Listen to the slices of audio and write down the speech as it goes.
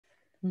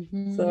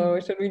So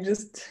should we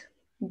just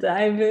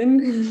dive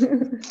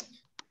in?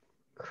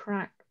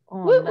 Crack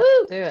on,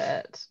 let's do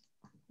it.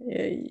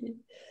 Yay.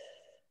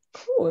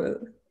 Cool.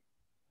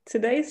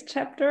 Today's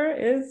chapter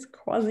is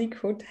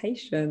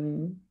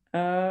quasiquotation.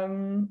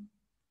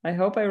 I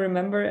hope I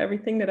remember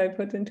everything that I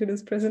put into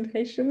this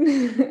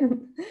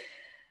presentation.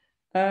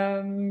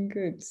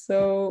 Good.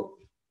 So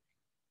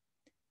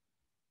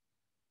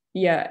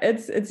yeah,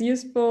 it's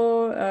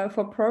useful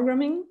for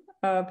programming,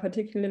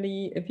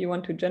 particularly if you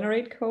want to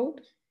generate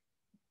code.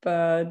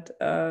 But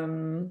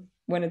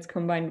when it's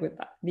combined with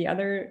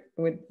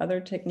other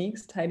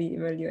techniques, tidy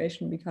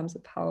evaluation becomes a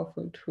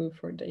powerful tool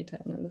for data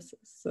analysis.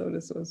 So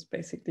this was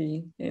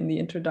basically in the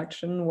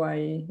introduction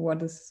why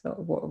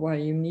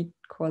you need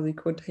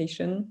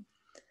quasiquotation.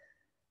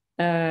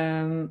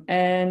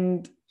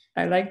 And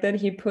I like that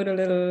he put a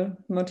little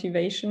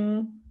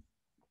motivation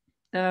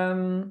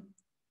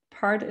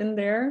part in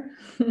there.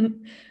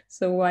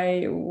 So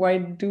why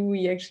do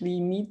we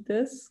actually need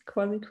this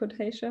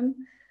quasiquotation?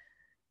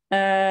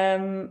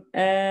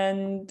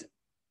 And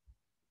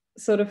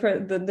so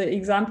the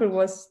example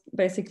was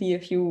basically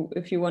if you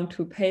want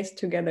to paste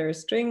together a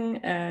string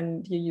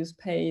and you use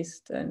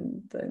paste,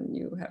 and then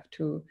you have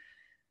to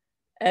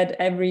add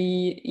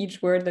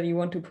each word that you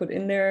want to put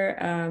in there.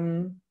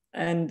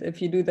 And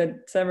if you do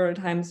that several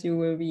times, you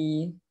will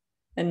be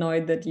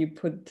annoyed that you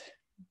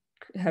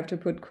have to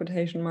put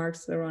quotation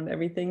marks around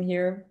everything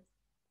here.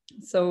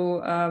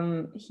 So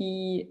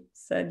he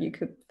said you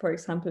could, for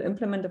example,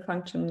 implement a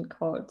function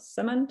called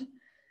cement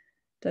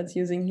that's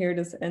using here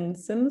this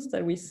n-sims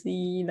that we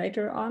see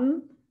later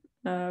on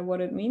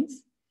what it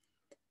means.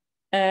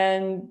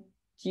 And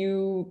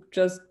you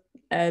just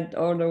add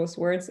all those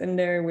words in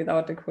there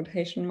without the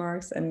quotation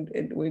marks, and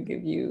it will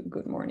give you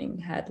good morning,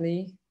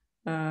 Hadley,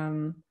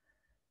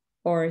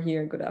 or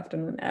here, good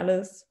afternoon,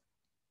 Alice.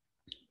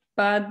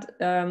 But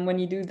when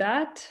you do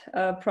that,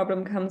 a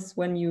problem comes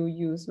when you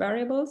use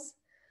variables.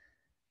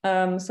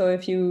 So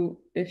if you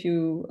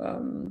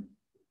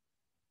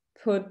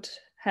put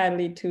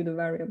Hadley to the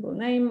variable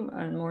name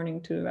and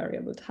morning to the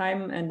variable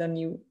time, and then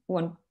you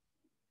want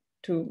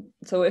to,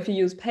 so if you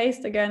use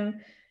paste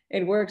again,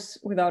 it works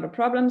without a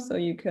problem. So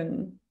you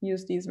can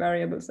use these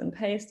variables in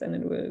paste and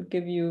it will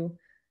give you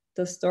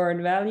the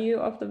stored value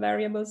of the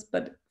variables.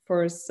 But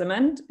for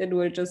cement, it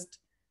will just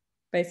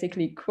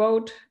basically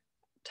quote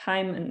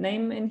time and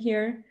name in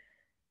here,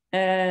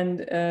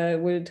 and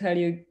will tell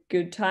you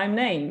good time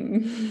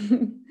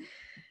name.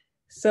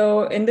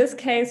 So in this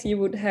case, you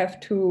would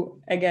have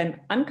to, again,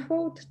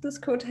 unquote this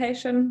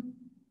quotation,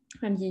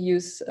 and you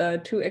use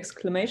 2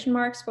 exclamation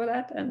marks for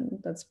that, and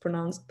that's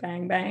pronounced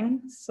bang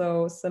bang.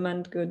 So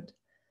cement good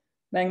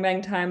bang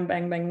bang time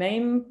bang bang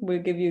name will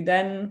give you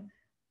then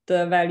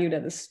the value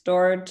that is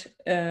stored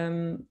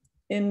in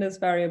this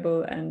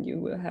variable, and you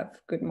will have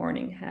good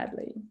morning,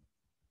 Hadley.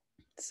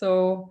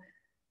 So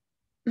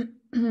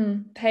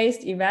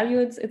paste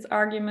evaluates its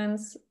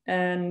arguments,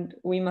 and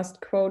we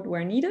must quote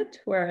where needed,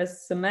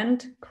 whereas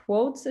cement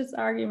quotes its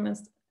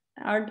arguments,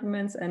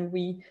 and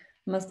we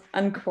must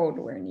unquote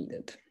where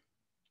needed.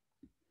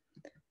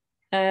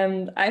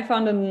 And I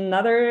found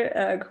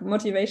another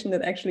motivation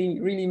that actually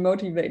really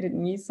motivated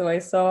me. So I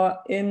saw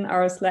in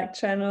our Slack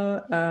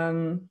channel,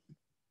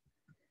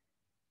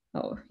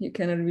 oh, you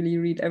cannot really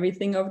read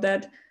everything of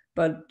that,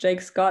 but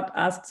Jake Scott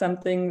asked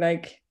something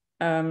like,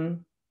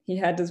 he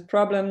had this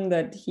problem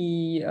that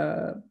he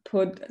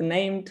put a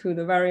name to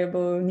the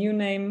variable new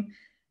name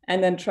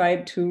and then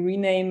tried to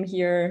rename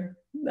here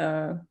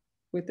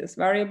with this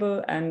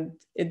variable, and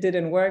it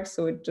didn't work.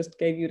 So it just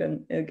gave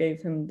him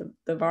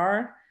the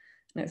var.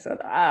 And I said,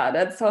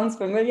 that sounds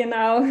familiar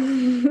now.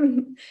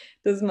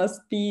 This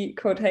must be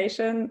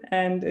quotation.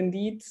 And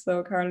indeed,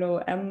 so Carlo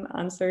M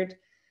answered,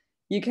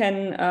 you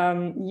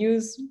can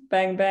use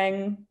bang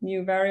bang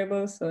new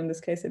variable. So in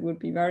this case, it would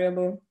be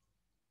variable.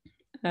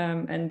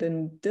 And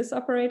then this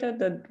operator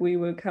that we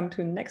will come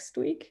to next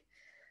week.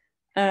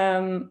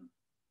 And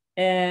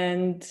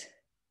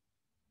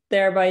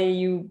thereby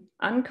you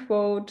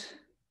unquote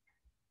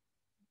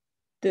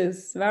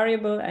this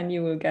variable and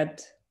you will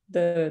get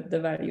the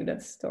value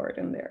that's stored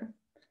in there.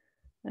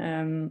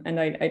 And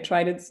I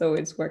tried it, so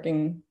it's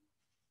working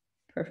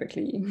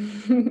perfectly.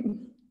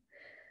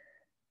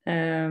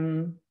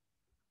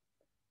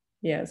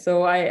 Yeah,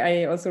 so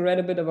I also read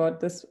a bit about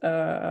this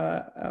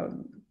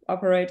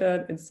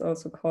operator. It's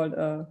also called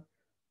a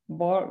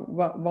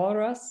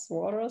walrus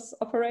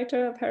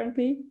operator,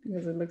 apparently,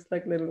 because it looks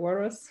like little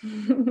walrus.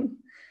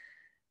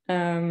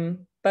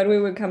 But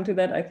we will come to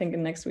that, I think,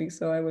 in next week.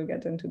 So I will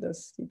get into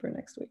this deeper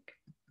next week.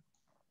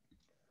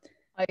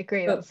 I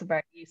agree. That's a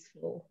very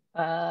useful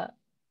Sorry?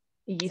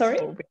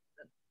 reason.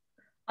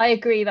 I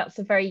agree. That's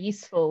a very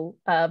useful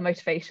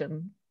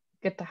motivation.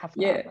 Good to have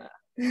that out there.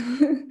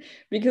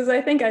 Because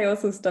I think I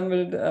also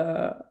stumbled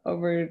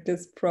over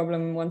this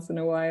problem once in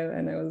a while,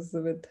 and I was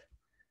a bit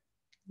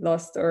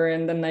lost,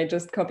 and then I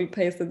just copy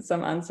pasted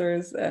some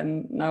answers,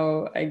 and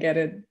now I get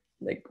it.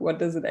 Like, what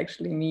does it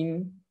actually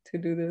mean to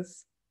do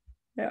this?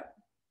 Yeah.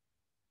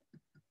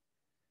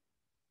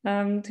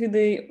 To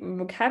the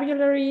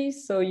vocabulary,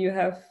 so you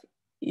have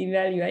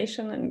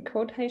evaluation and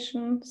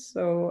quotation.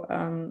 So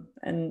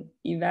an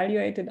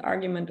evaluated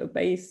argument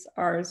obeys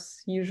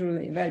R's usual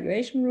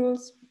evaluation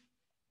rules,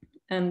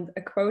 and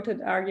a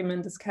quoted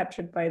argument is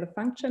captured by the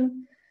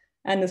function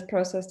and is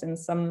processed in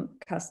some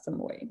custom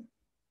way.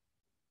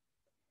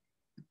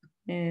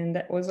 And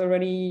that was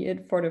already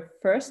it for the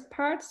first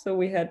part. So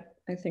we had,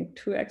 I think,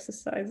 2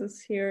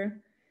 exercises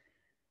here.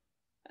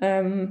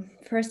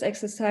 First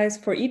exercise: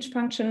 for each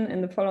function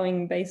in the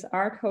following base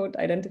R code,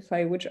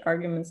 identify which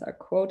arguments are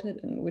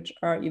quoted and which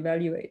are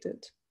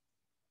evaluated.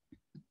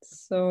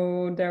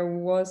 So there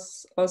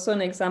was also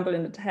an example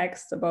in the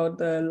text about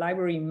the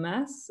library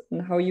mass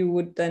and how you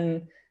would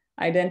then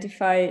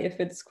identify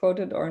if it's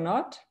quoted or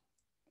not.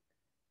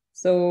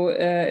 So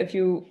if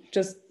you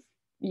just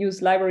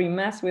use library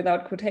mass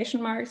without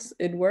quotation marks,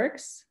 it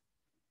works.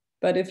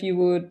 But if you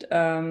would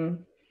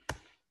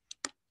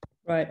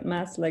write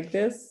mass like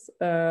this,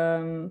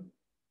 it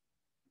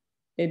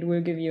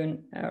will give you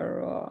an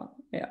error.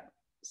 Yeah,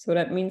 so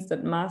that means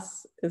that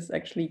mass is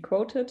actually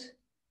quoted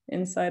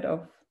inside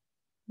of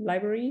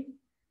library,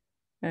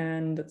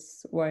 and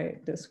that's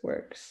why this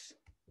works.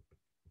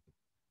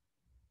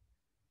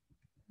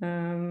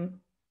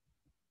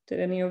 Did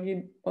any of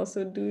you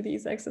also do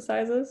these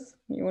exercises?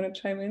 You want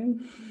to chime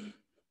in?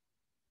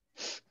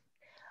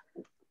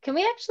 Can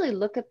we actually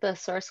look at the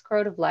source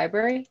code of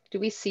library?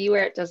 Do we see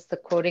where it does the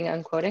quoting,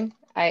 unquoting?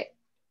 I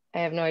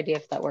have no idea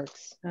if that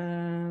works.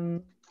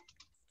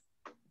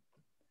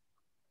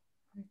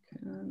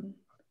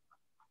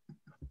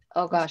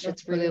 Oh gosh,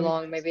 it's really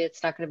long. Maybe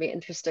it's not going to be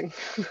interesting.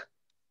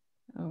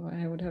 Oh,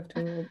 I would have to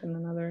open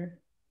another.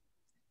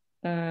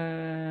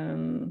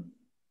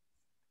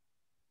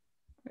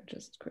 I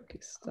just quickly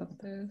stop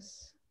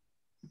this.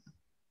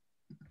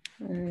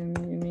 You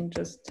mean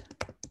just...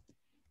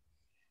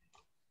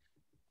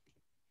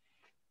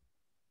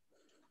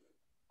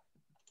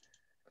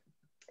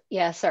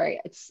 Yeah,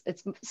 sorry, it's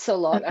so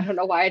long. I don't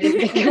know why I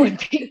didn't think it would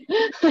be.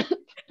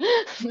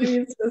 Maybe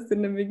it's just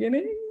in the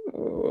beginning.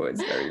 Oh,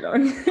 it's very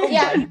long.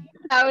 Yeah,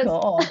 I was.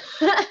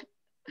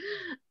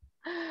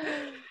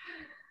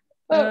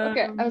 Oh,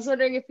 okay. I was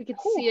wondering if we could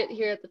see it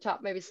here at the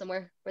top, maybe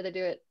somewhere where they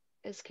do it.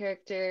 Is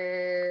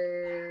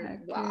character.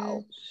 Package.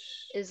 Wow.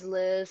 Is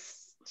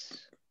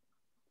list.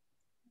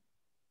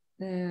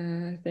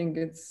 I think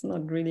it's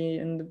not really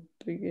in the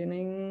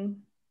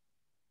beginning.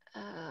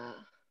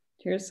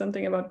 Here's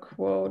something about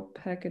quote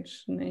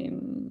package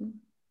name.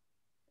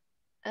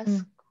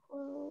 S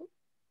quote.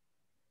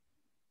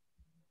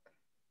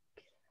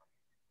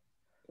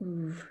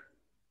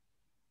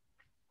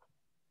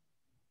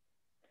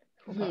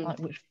 Like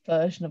which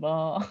version of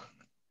R?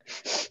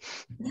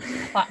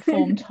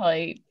 Platform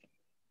type.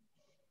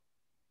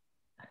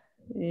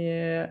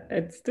 Yeah,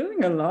 it's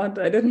doing a lot.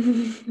 I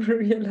didn't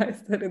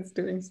realize that it's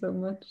doing so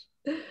much.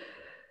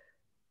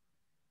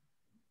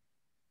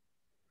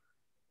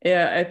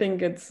 Yeah, I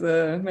think it's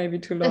maybe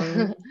too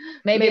long.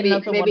 maybe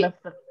another one of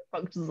the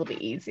functions will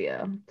be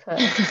easier.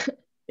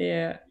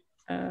 Yeah.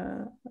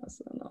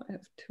 So now I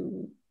have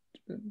to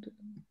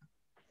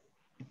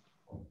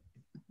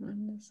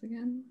run this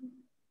again.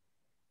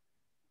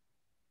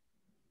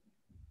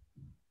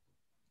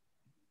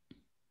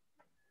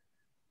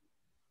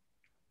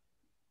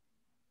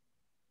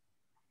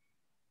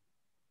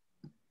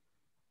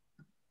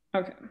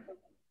 Okay,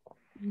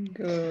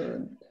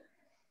 good.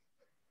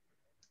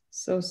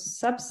 So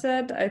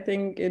subset, I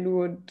think it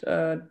would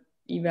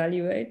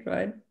evaluate,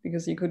 right?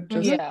 Because you could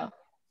just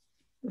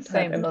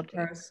same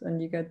logic,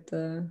 and you get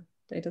the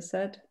data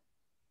set.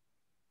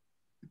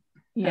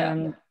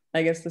 Yeah.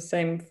 I guess the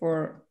same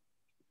for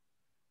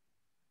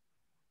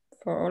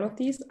all of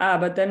these.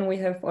 But then we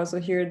have also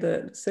here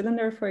the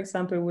cylinder, for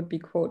example, would be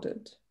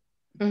quoted.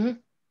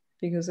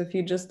 Because if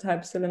you just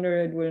type cylinder,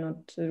 it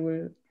will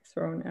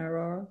throw an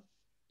error.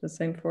 The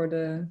same for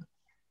the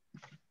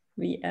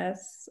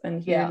VS,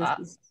 and here this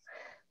is...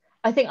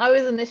 I think I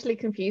was initially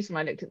confused when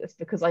I looked at this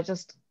because I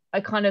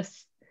kind of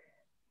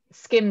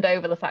skimmed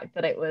over the fact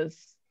that it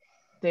was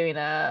doing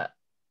a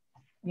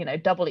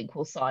double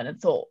equal sign and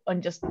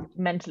just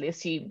mentally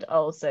assumed,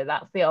 oh, so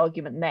that's the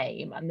argument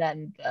name and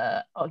then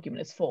the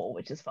argument is for,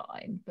 which is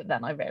fine. But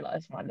then I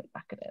realized when I look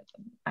back at it,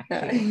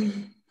 actually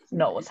it's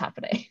not what's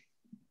happening.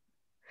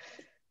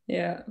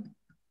 Yeah,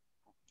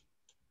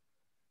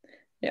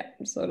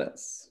 so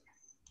that's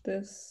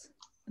this.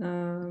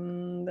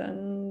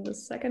 Then the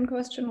second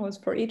question was,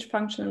 for each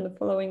function in the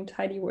following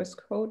tidy worst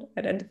code,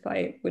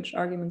 identify which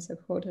arguments are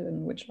quoted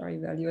and which are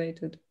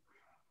evaluated.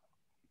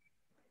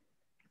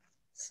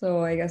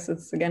 So I guess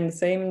it's again the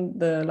same,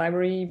 the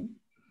library,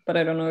 but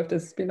I don't know if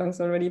this belongs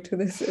already to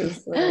this,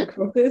 is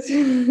quoted.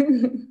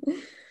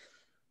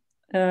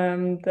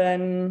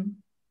 Then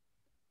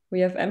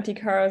we have empty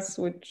cars,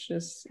 which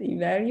is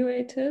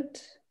evaluated.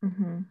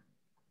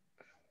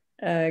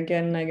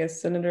 Again, I guess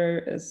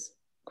cylinder is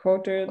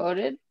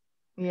quoted.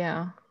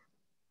 Yeah.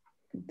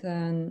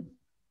 Then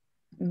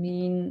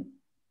mean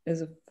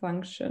is a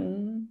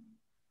function.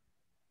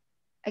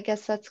 I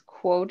guess that's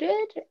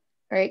quoted,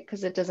 right?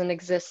 Because it doesn't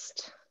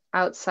exist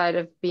outside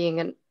of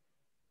being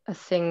a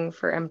thing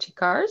for empty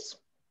cars?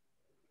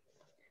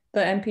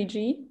 The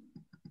MPG?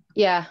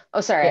 Yeah.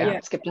 Oh, sorry, Yeah. I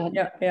skipped ahead.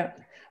 Yeah.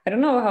 I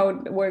don't know how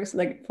it works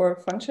like for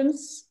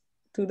functions.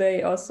 Do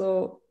they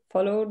also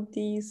follow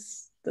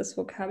this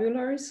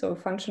vocabulary? So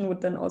function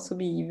would then also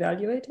be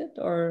evaluated,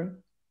 or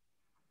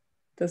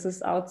this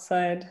is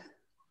outside?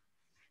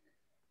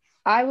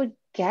 I would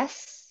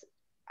guess.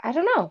 I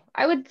don't know.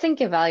 I would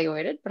think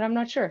evaluated, but I'm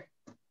not sure.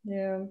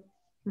 Yeah.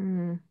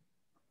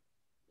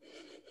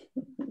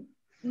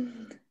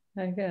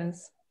 I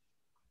guess.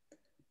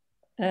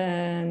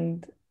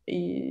 And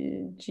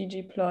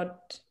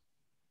ggplot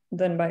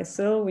then by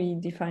sil we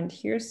defined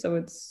here, so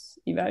it's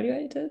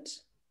evaluated.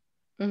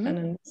 And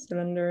then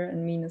cylinder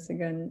and mean is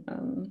again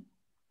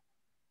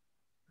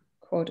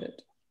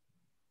quoted.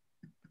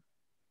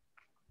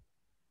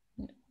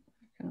 I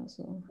can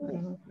also, I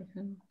don't know if I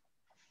can.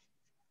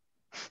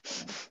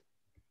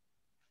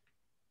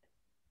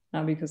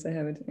 Because I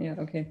have it. Yeah,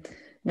 okay.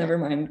 Never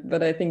mind.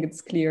 But I think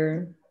it's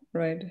clear,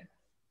 right?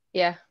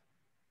 Yeah.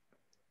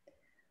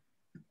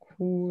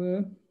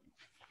 Cool.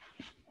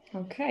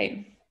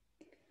 Okay.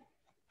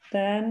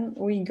 Then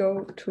we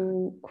go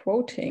to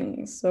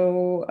quoting.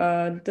 So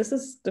this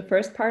is the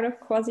first part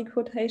of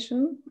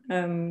quasi-quotation,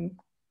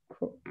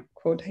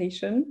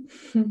 quotation,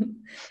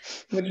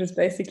 which is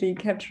basically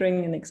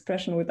capturing an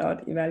expression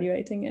without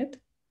evaluating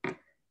it.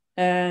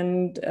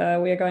 And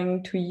we are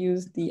going to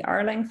use the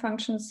rlang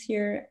functions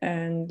here,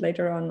 and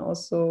later on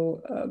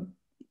also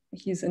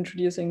he's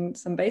introducing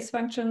some base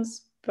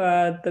functions,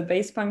 but the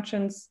base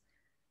functions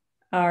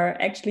are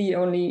actually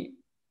only,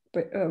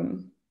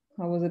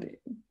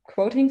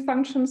 quoting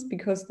functions,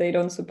 because they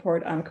don't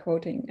support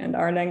unquoting, and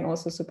rlang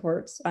also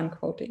supports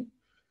unquoting.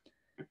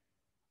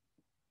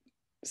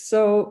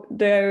 So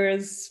there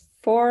is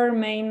 4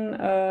 main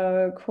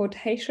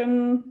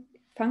quotation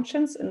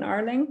functions in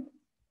rlang.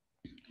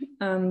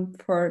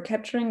 For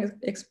capturing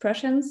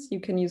expressions, you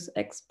can use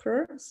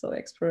expr. So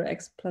expr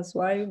x plus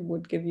y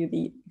would give you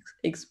the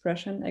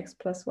expression x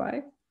plus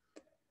y.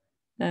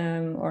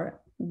 Or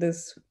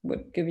this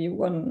would give you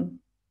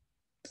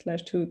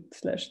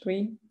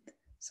 1/2/3.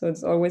 So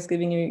it's always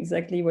giving you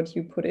exactly what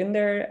you put in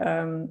there,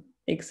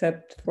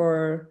 except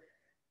for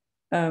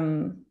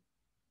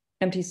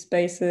empty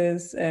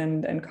spaces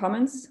and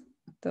comments.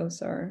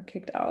 Those are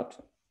kicked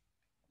out.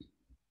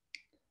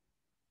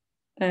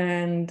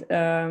 And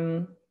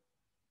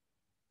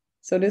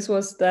so this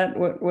was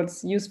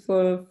what's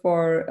useful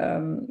for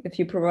if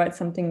you provide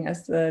something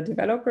as a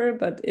developer,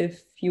 but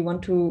if you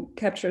want to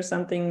capture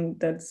something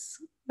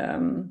that's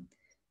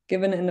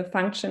given in the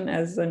function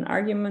as an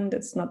argument,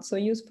 it's not so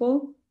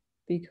useful,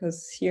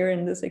 because here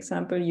in this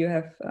example, you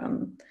have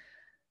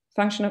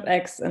function of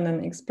x and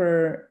then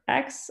expr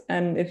x.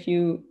 And if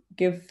you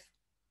give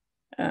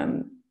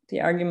the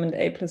argument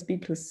a plus b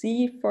plus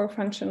c for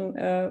function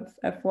of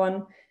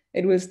f1,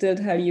 it will still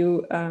tell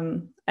you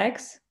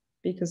x,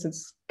 because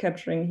it's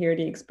capturing here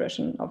the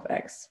expression of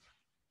x.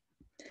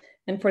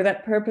 And for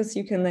that purpose,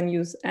 you can then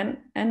use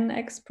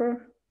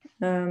n-expr.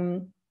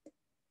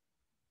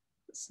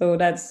 So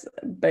that's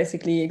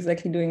basically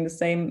exactly doing the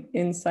same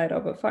inside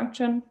of a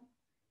function,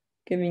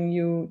 giving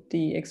you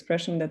the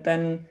expression that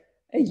then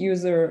a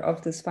user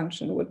of this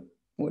function would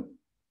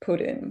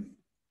put in.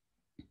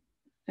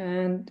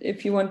 And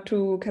if you want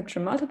to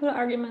capture multiple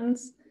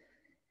arguments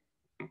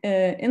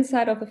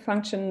inside of the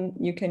function,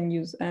 you can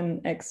use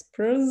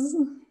n-exprs.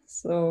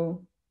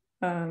 So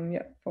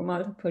yeah, for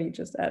multiple, you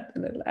just add a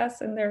little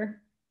s in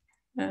there.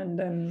 And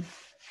then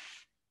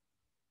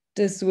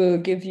this will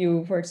give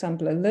you, for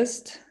example, a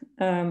list.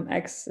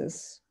 X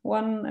is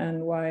 1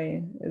 and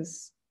y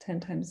is 10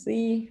 times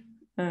z.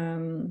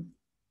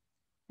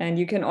 And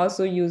you can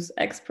also use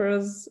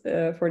exprs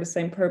for the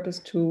same purpose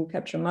to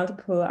capture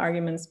multiple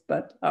arguments,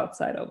 but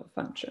outside of a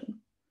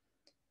function.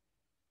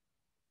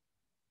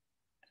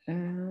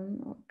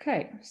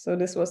 Okay, so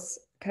this was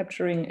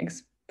capturing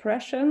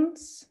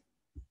expressions.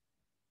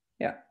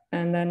 Yeah,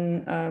 and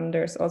then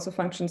there's also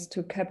functions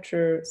to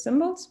capture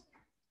symbols,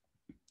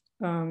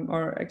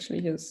 or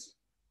actually his,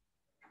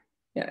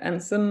 yeah,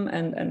 nsim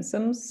and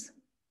nsims.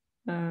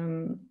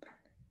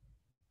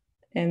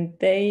 And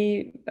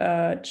they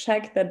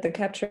check that the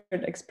captured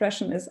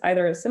expression is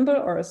either a symbol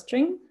or a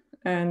string,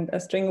 and a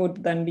string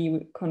would then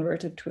be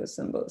converted to a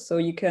symbol. So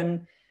you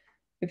can,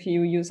 if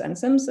you use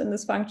nsims in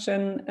this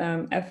function,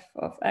 f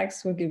of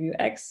x will give you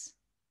x,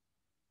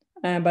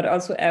 but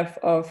also f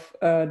of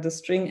the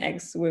string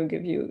x will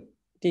give you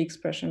the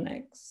expression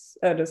x,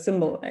 the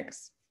symbol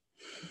x.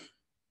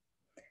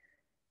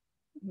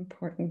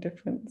 Important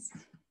difference.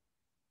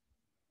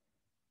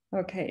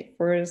 Okay,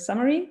 for a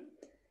summary.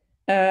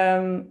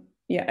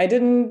 Yeah, I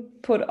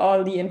didn't put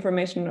all the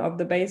information of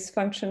the base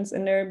functions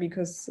in there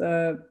because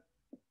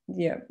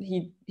yeah,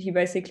 he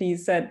basically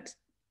said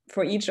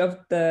for each of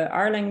the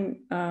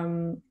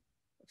rlang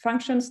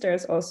functions,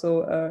 there's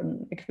also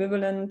an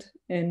equivalent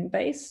in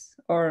base,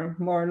 or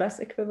more or less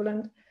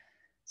equivalent.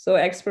 So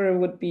expr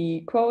would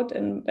be quote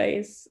in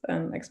base,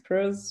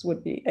 exprs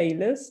would be a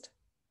list,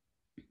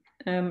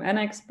 and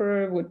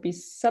expr would be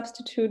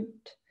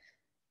substitute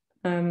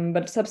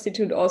But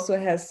substitute also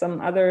has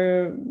some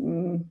other,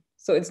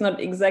 so it's not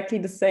exactly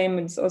the same.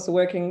 It's also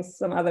working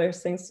some other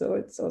things. So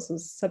it's also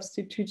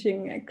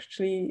substituting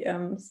actually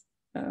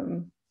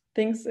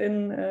things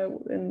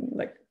in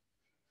like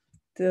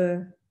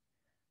the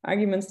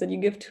arguments that you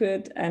give to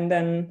it. And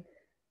then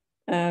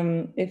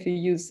if you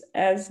use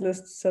as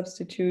list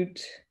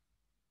substitute,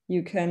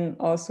 you can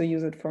also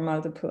use it for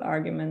multiple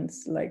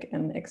arguments like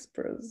an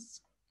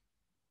express.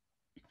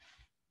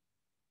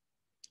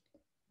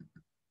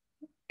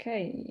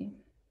 Okay,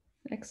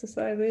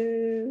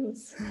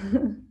 exercises.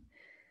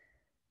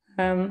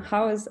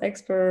 How is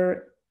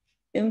expr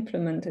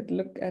implemented?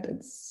 Look at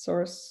its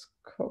source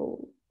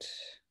code.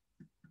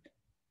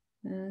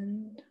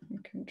 And we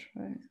can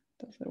try,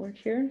 does it work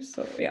here?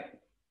 So yeah.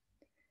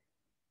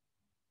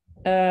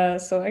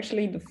 So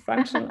actually the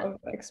function of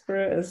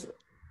expr is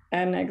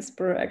an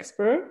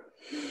expr.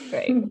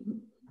 Great.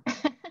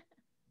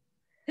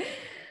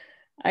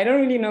 I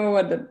don't really know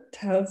what that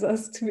tells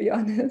us, to be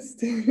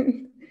honest.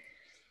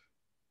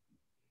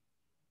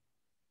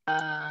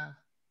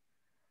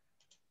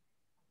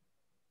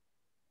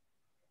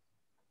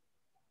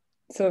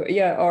 So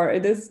yeah, or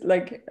it is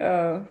like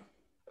yeah,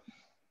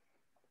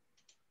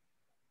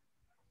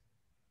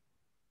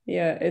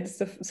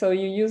 it's so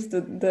you use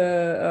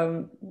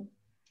the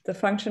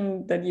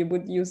function that you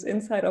would use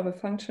inside of a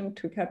function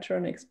to capture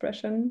an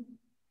expression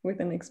with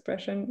an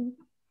expression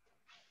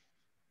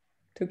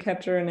to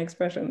capture an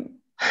expression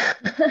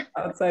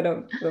outside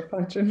of the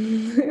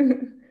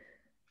function.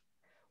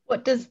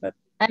 What does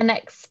an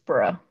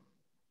expr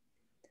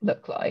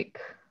look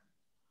like?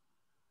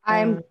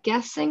 I'm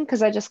guessing,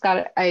 because I just got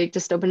it, I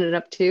just opened it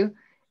up too.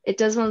 It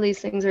does one of these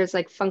things where it's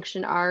like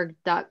function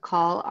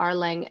arg.call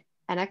rlang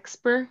an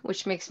expr,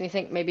 which makes me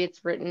think maybe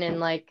it's written in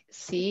like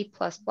C++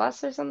 or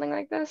something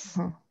like this,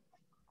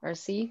 or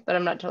C, but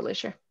I'm not totally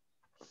sure.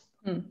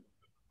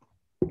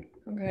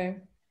 Okay.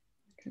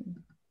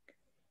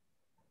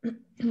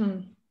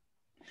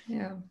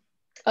 Yeah.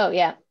 Oh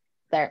yeah,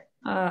 there.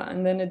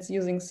 And then it's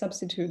using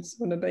substitutes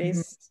for the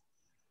base.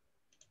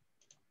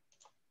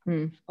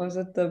 Was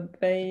it the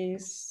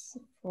base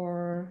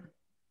for?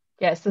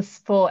 Yes, this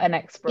for an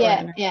expr.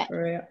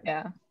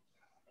 Yeah.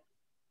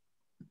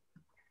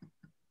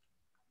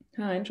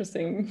 Ah,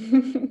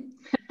 interesting.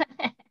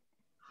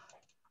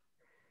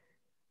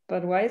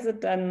 But why is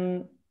it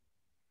then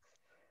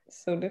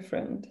so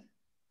different?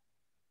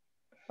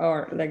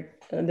 Or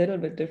like a little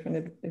bit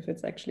different if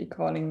it's actually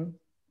calling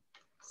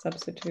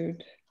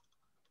substitute?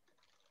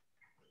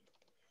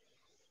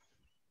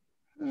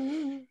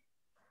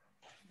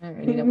 I don't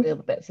really know what the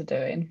other bits are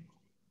doing.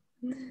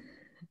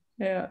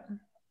 Yeah.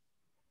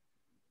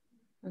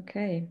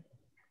 Okay.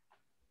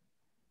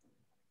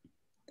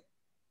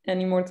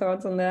 Any more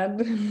thoughts on that?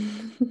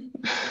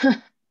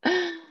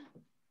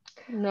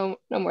 No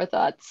more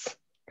thoughts.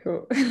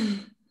 Cool.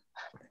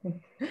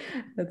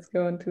 Let's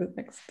go on to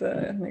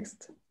the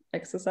next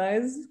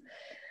exercise.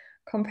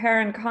 Compare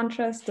and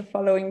contrast the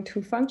following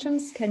two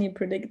functions. Can you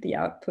predict the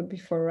output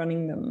before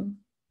running them?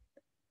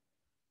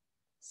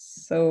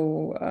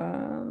 So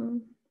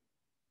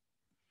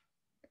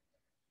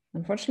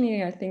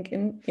unfortunately, I think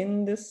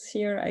in this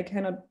here, I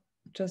cannot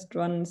just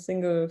run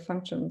single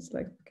functions,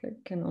 like I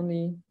can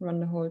only run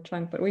the whole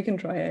chunk, but we can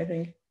try, I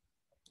think.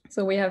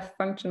 So we have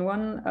function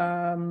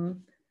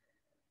one,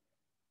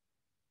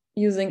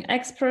 using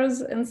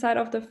exprs inside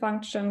of the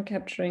function,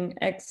 capturing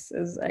x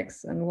is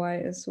x and y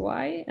is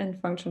y, and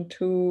function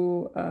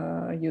two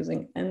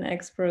using n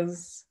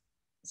exprs.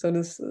 So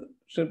this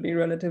should be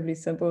relatively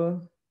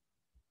simple.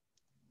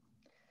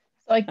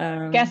 So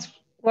I guess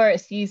where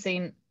it's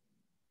using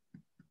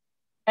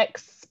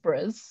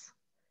exprs,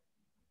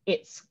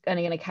 it's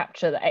only going to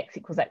capture that x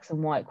equals x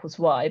and y equals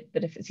y.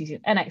 But if it's using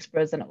n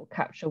exprs, then it will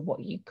capture what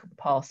you could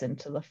pass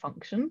into the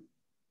function.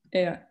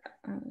 Yeah,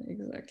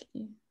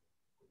 exactly.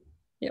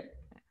 Yep.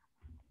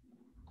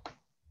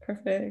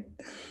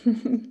 Perfect.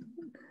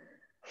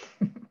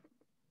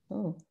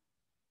 Oh.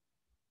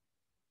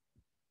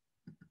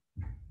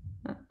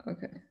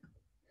 Okay.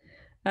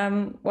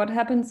 What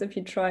happens if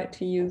you try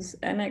to use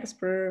n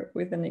expr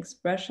with an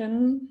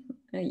expression,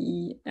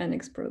 i.e. n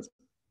expr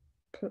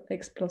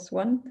x plus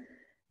 1?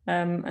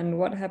 And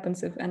what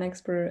happens if n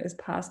expr is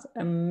passed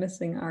a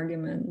missing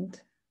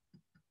argument?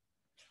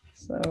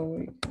 So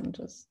we can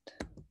just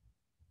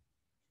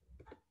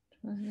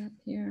try that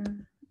here,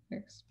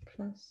 x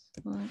plus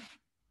 1.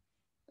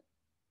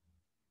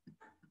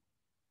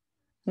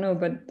 No,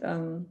 but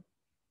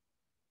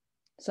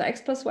so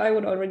x plus y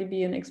would already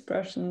be an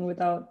expression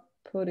without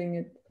putting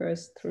it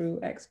first through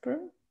expr.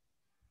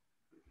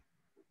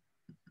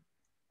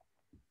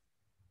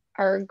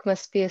 Arg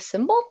must be a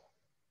symbol?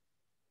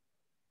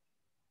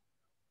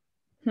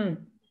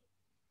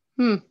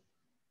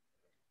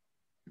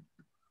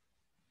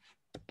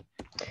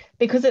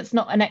 Because it's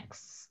not an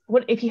x.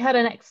 What if you had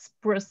an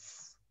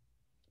express?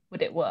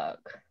 Would it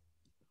work?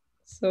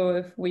 So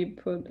if we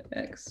put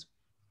x,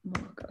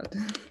 oh god.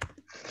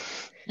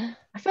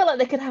 I feel like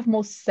they could have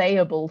more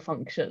sayable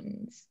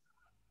functions.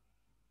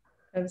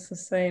 It's the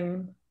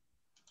same.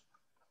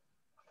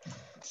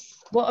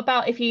 What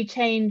about if you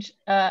change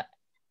an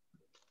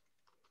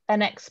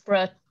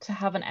expr to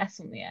have an S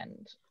on the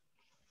end?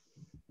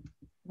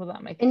 Will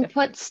that make a Inputs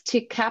difference?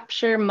 to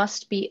capture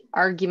must be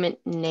argument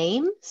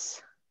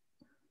names.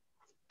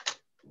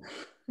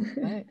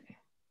 Okay.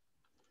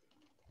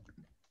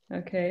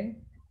 Okay.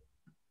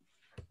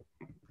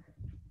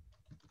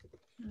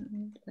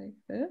 And like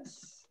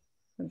this.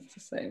 It's the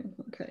same.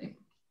 Okay.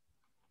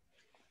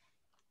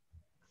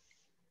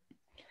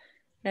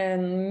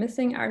 And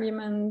missing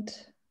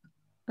argument,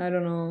 I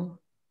don't know.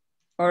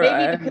 Or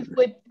maybe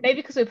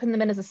because we're putting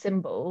them in as a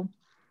symbol,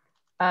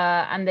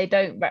 and they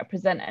don't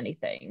represent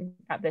anything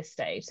at this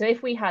stage. So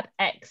if we had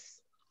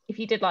X, if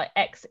you did like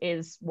X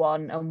is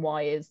 1 and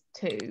Y is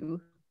 2,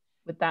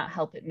 would that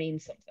help it mean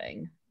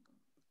something?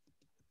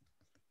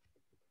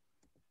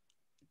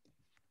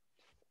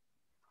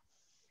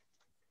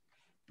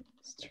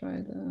 Let's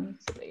try the.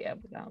 So yeah,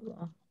 without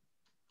the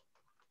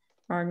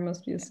Arg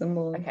must be a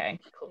symbol. Okay,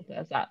 cool.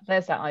 There's that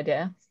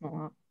idea. It's not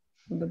that.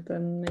 But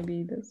then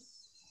maybe this.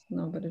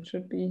 No, but it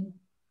should be.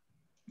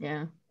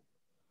 Yeah.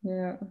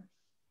 Yeah.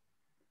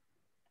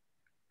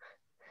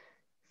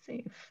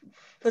 See,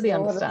 fully so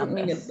understand what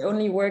does it mean? this. It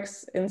only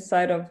works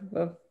inside of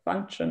a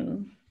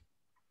function.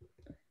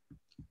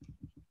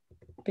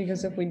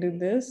 Because if we do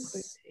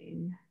this,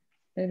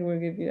 it will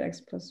give you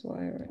X plus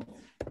Y, right?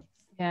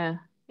 Yeah.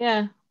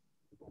 Yeah.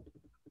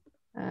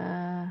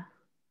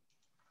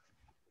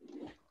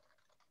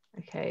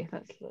 Okay,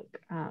 let's look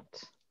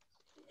at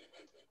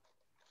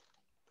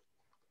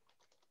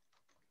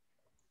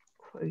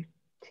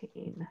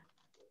quoting.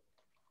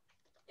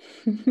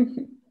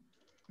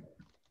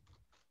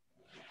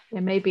 Yeah,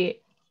 maybe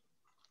it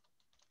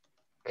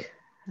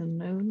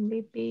can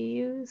only be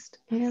used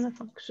in a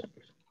function.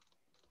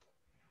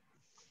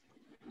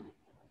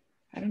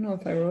 I don't know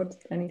if I wrote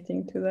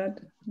anything to that.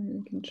 Maybe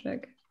we can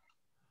check.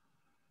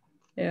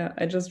 Yeah,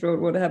 I just wrote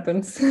what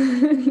happens.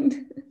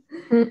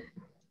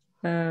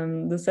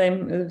 The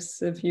same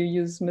is if you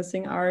use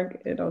missing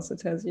arg, it also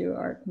tells you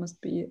arg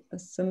must be a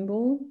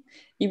symbol.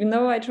 Even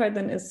though I tried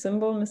then is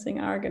symbol missing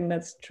arg, and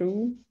that's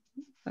true.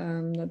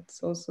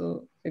 That's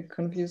also, it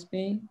confused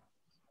me.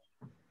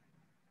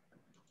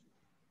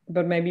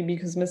 But maybe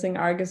because missing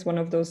arg is one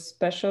of those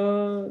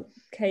special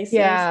cases.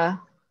 Yeah.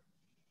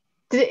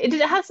 Did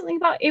it have something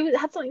about it?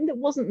 Had something that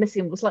wasn't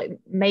missing. It was like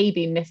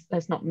maybe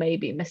There's not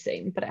maybe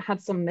missing, but it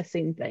had some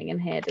missing thing in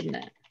here, didn't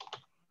it?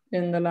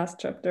 In the last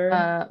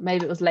chapter.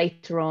 Maybe it was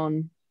later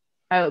on.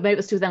 Oh, maybe it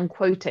was to them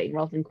quoting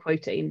rather than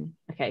quoting.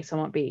 Okay, so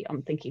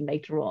I'm thinking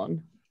later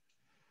on.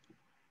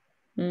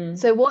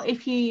 So what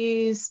if you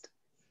used?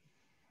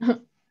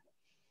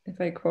 If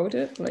I quote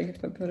it, like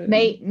if I put it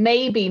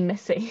maybe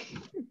missing.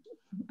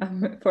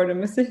 For the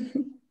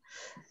missing.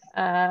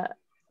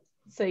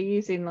 So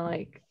using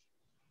like,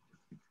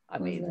 I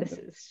mean, this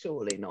is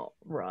surely not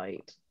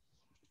right.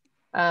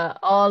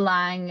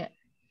 Lang,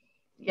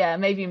 yeah,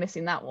 maybe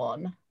missing that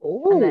one.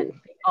 Ooh. And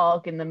then the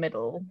arg in the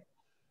middle.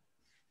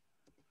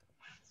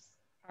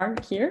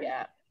 Arg here?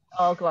 Yeah,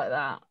 arg like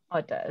that.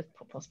 I don't, it's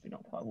possibly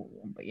not quite what we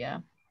want, but yeah.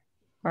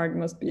 Arg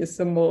must be a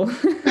symbol.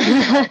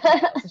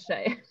 That's a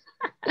shame.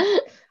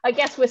 I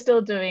guess we're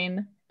still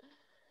doing.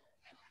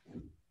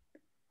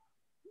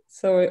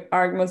 So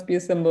arg must be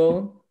a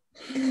symbol.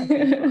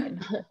 Okay, fine.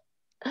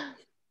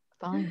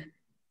 Fine.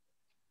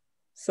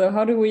 So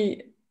how do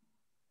we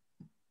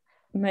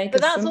make?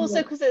 But that's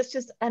also because it's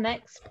just an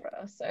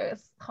expr, so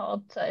it's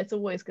hard to. It's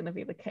always going to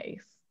be the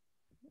case.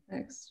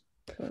 X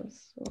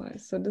plus Y.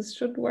 So this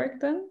should work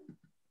then?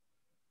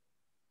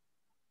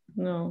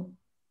 No.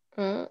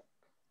 What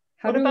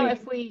about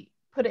if we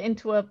put it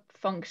into a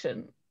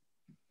function?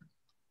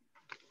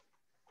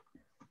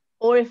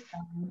 Or if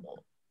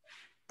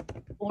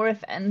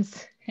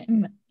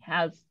ensim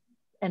has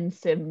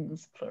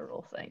ensims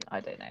plural thing. I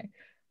don't know.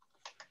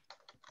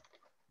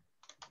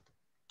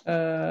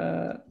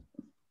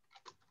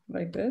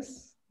 Like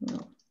this?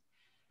 No.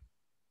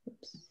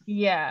 Oops.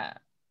 Yeah.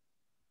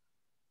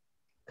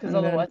 Because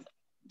otherwise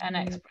an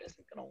expr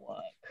isn't going to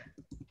work.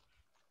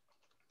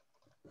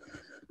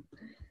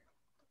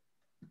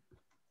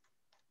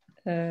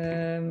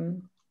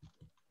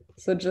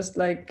 So just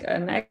like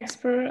an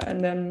expr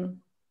and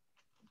then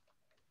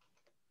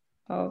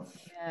of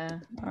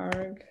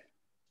arg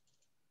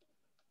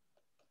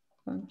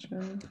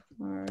function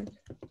arg,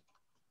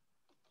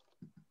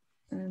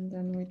 and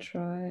then we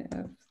try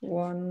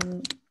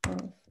f1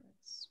 of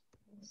x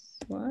plus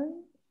y.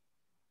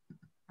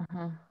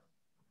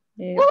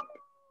 Yeah, I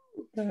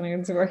think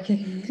it's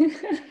working.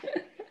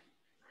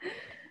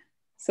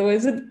 So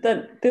is it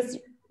that this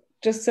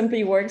just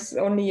simply works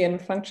only in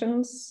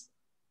functions?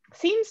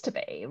 Seems to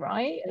be,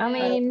 right? Yeah. I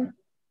mean,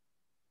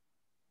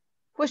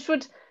 which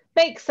would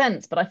make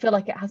sense, but I feel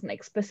like it hasn't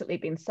explicitly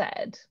been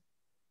said.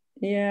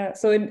 Yeah,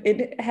 so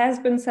it has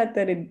been said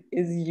that it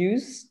is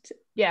used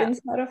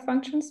inside of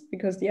functions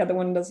because the other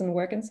one doesn't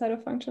work inside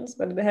of functions,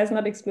 but it has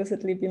not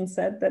explicitly been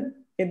said that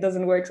it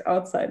doesn't work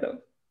outside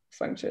of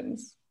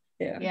functions.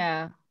 Yeah.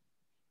 Yeah.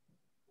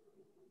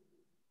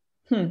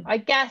 I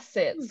guess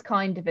it's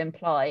kind of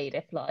implied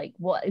if like,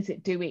 what is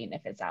it doing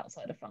if it's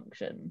outside a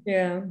function?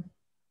 Yeah.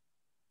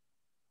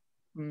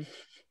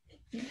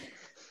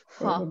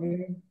 Huh.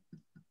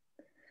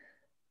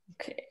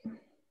 Okay.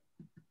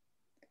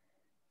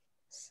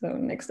 So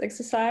next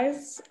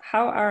exercise,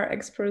 how are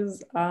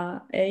express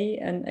A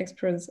and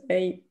express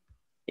A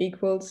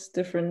equals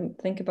different?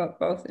 Think about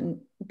both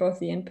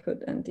the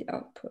input and the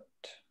output.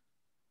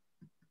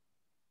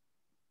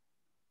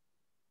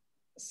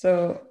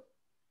 So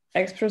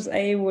express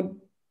A would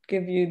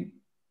give you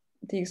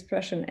the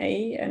expression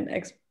A, and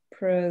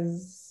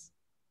express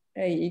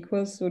A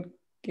equals would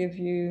give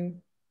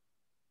you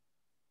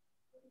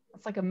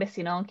It's like a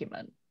missing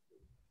argument.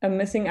 a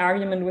missing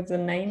argument with the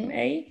name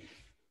A.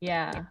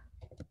 Yeah.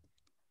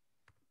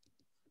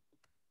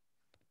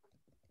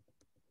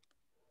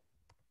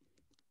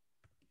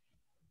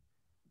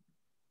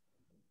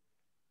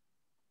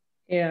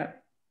 Yeah.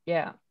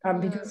 Yeah.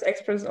 Because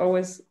express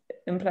always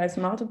implies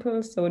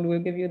multiples, so it will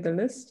give you the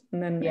list,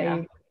 and then A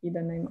will be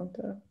the name of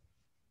the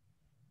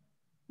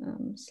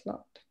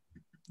slot.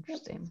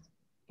 Interesting.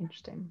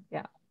 Interesting.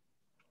 Yeah.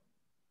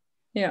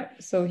 Yeah.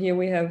 So here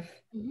we have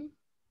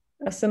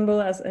a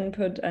symbol as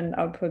input and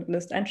output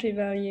list entry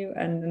value,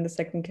 and in the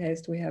second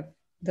case we have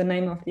the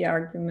name of the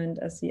argument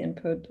as the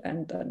input,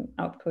 and then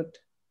output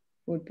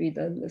would be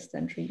the list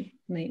entry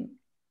name.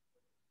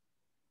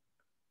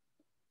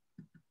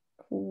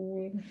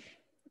 Cool.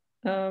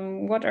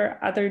 What are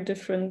other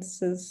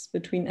differences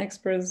between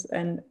express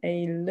and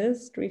a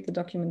list? Read the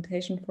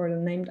documentation for the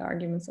named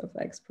arguments of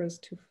express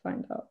to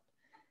find out.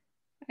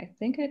 I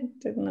think I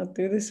did not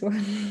do this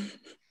one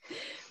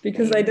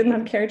because I did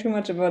not care too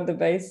much about the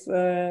base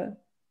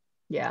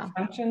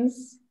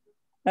functions.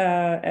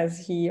 As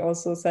he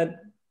also said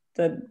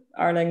that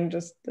Erlang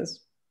just is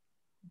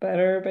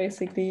better,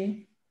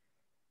 basically.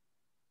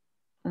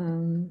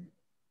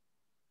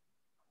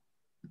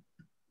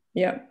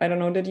 Yeah, I don't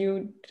know. Did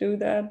you do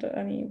that,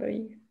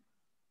 anybody?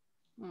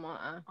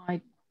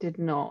 I did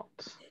not.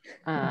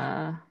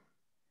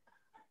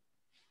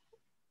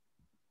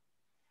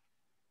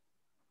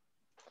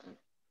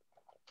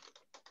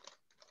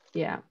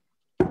 Yeah.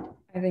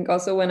 I think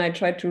also when I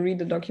tried to read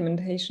the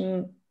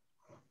documentation,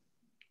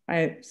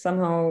 I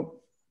somehow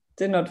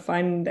did not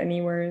find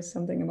anywhere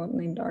something about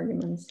named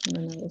arguments. And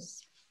then I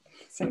was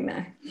saying,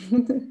 nah,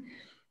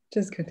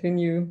 just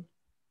continue.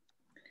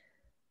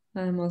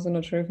 I'm also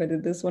not sure if I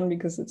did this one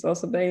because it's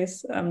also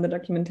base. The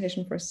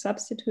documentation for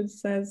substitutes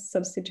says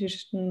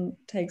substitution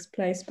takes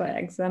place by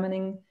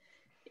examining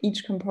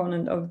each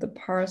component of the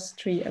parse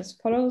tree as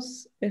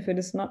follows. If it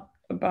is not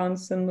a bound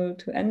symbol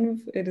to env,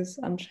 it is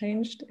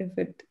unchanged. If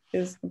it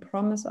is a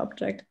promise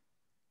object,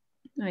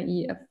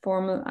 i.e. a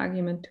formal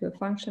argument to a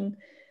function,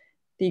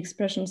 the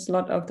expression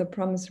slot of the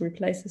promise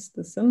replaces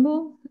the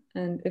symbol.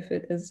 And if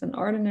it is an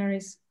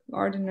ordinary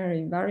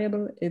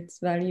variable, its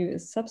value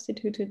is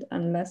substituted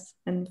unless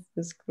env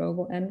is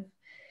global env,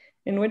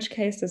 in which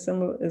case the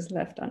symbol is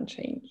left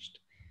unchanged.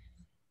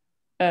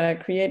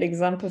 Create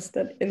examples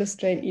that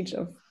illustrate each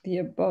of the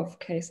above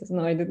cases.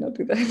 No, I did not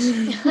do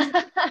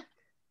that.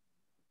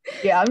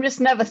 Yeah, I'm just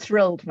never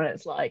thrilled when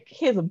it's like,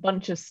 here's a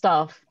bunch of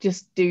stuff,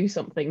 just do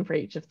something for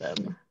each of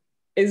them.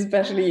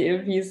 Especially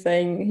if he's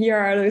saying, here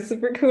are the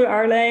super cool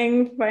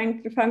Erlang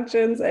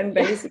functions and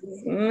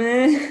bases.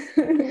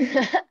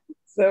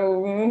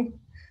 So,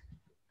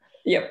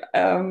 yep,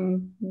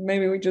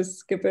 maybe we just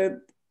skip it.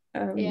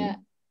 Yeah.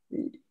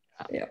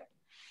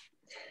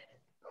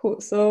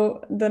 Cool.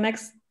 So the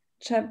next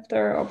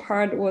chapter or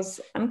part was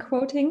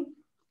unquoting.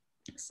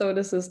 So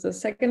this is the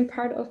second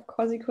part of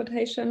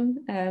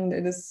quasiquotation, and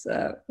it is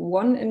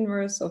one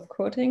inverse of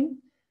quoting.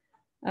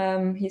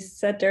 He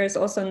said there is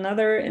also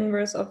another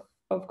inverse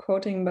of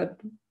quoting, but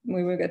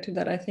we will get to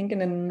that, I think, in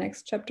the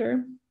next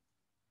chapter.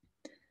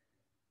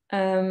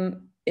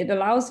 It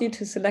allows you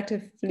to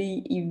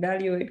selectively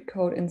evaluate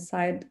code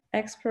inside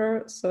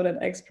expr so that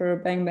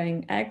expr bang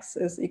bang x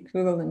is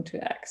equivalent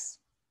to x.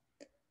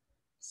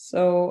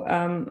 So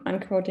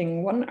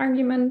unquoting one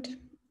argument,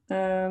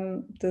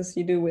 this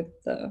you do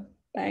with the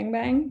bang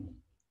bang,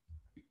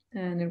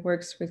 and it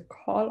works with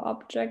call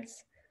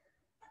objects.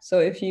 So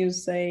if you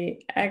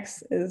say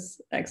x is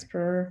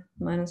expr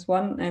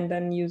 -1, and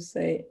then you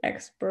say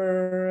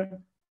expr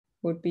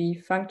would be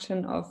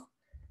function of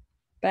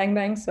bang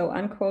bang, so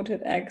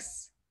unquoted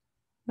x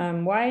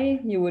y,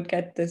 you would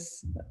get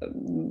this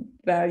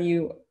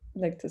value,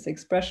 like this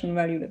expression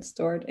value that's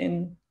stored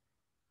in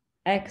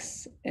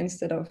x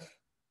instead of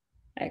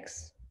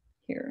x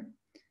here.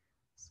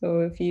 So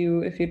if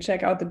you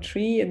check out the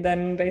tree, it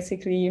then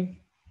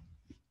basically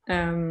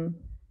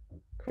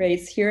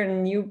creates here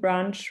a new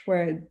branch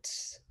where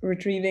it's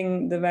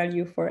retrieving the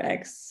value for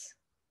x,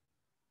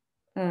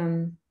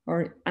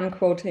 or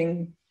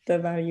unquoting the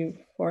value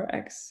for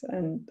x,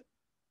 and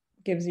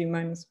gives you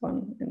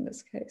 -1 in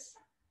this case.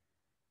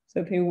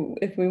 So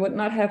if we would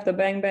not have the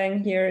bang bang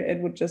here, it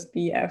would just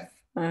be f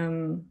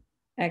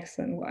x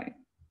and y.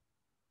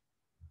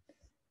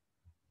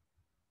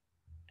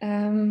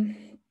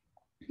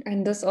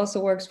 And this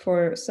also works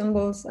for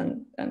symbols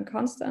and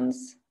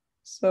constants.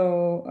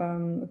 So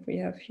if we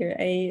have here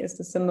A is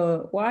the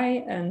symbol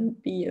Y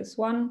and B is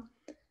 1,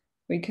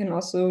 we can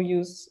also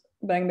use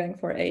bang bang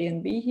for A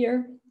and B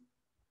here.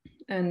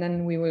 And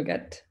then we will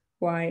get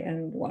Y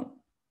and 1.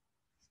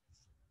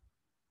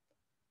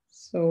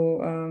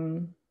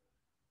 So,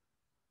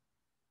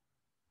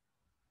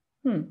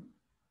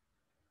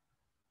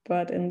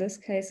 but in this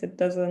case, it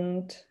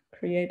doesn't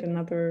create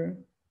another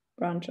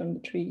branch on the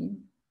tree.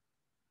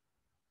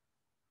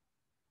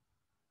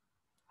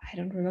 I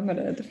don't remember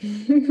that.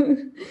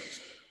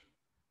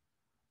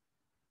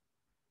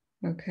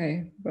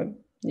 Okay, but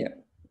yeah.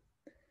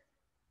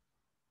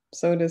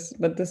 So this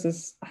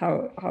is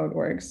how it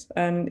works.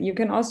 And you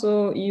can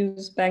also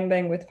use bang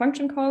bang with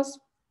function calls.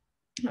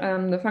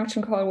 The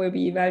function call will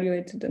be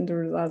evaluated and the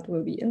result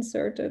will be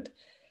inserted.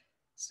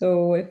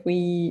 So if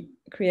we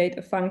create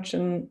a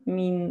function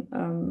mean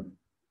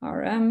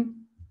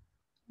rm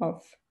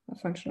of a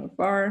function of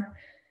var,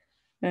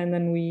 and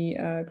then we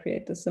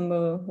create the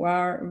symbol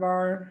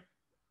var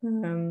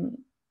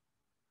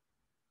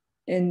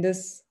in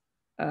this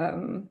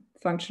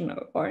function,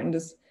 or in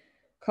this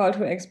call to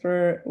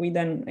expr, we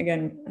then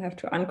again have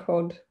to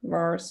uncode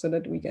var so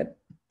that we get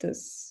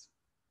this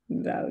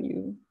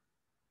value.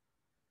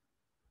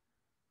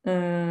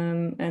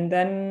 And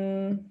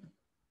then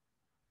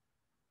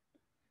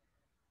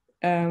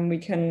we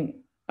can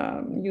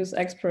use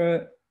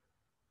expr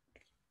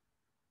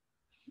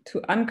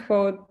to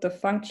unquote the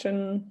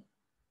function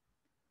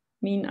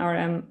mean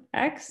rm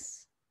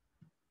x,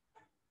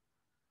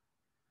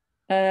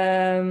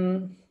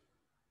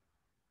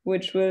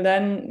 which will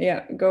then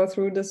go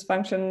through this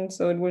function.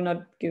 So it will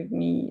not give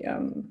me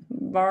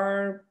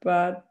var,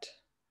 but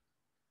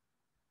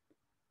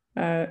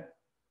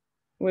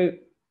we'll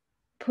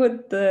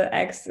put the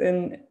x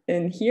in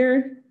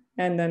here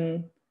and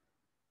then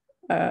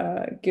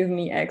give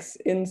me x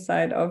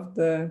inside of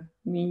the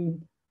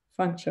mean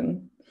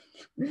function.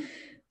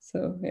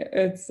 So yeah,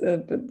 it's a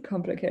bit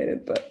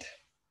complicated, but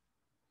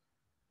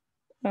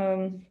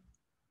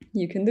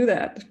you can do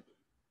that.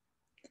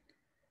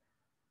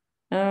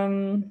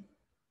 Bang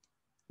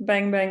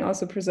bang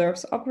also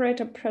preserves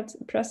operator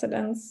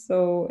precedence.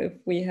 So if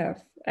we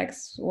have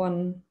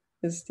x1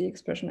 is the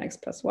expression x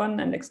plus 1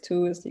 and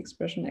x2 is the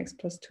expression x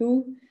plus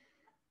 2,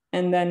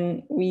 and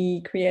then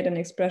we create an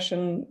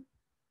expression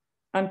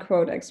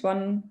unquote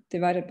x1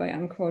 divided by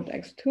unquote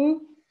x2,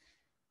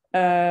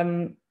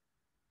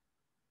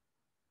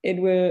 it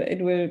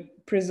will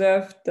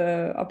preserve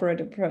the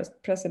operator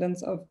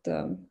precedence of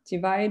the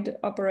divide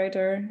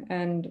operator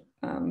and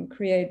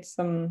create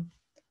some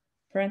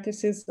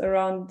parentheses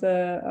around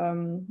the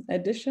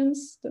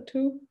additions, the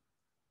two.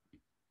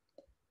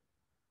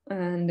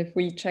 And if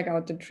we check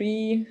out the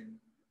tree,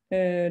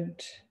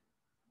 it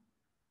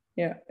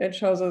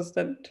shows us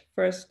that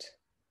first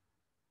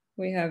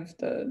we have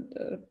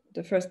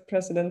the first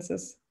precedence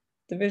is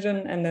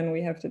division, and then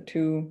we have the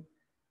two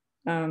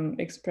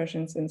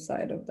expressions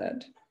inside of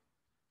that.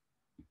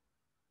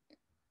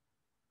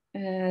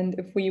 And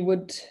if we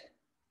would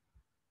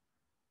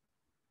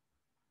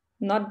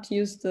not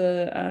use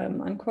the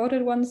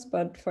unquoted ones,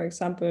 but for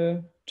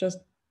example, just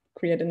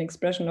create an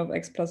expression of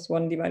x plus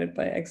 1 divided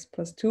by x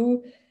plus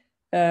 2,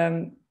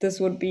 this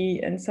would be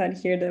inside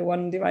here, the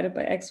 1 divided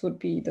by x would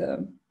be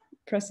the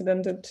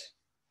precedented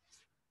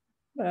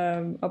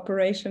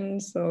operation.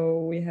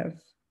 So we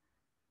have,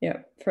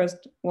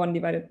 first 1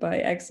 divided by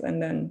x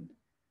and then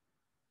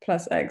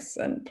plus x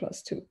and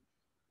plus 2.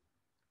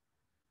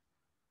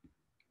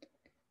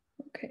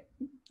 Okay.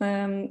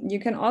 You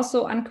can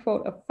also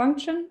unquote a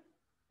function.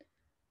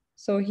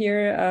 So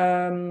here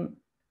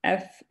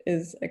f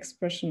is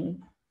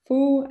expression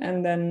foo,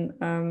 and then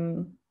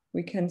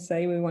we can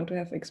say we want to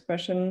have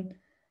expression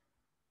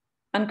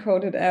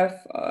unquoted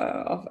f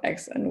of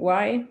x and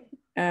y.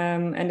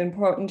 And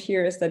important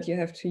here is that you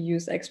have to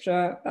use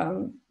extra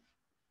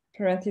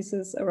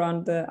parentheses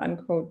around the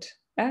unquote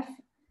f,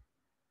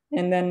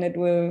 and then it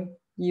will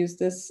use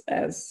this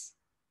as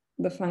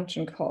the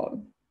function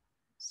call.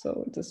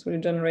 So this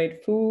will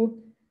generate foo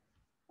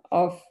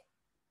of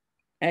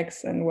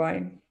x and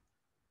y.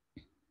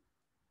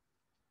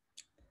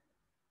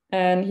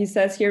 And he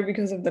says here,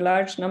 because of the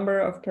large number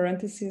of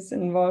parentheses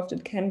involved,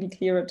 it can be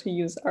clearer to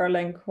use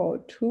rlang call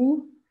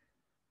 2.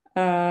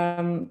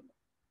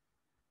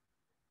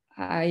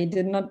 I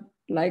did not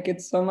like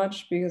it so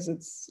much because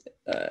it's,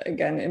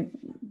 again,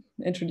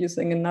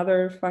 introducing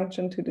another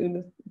function to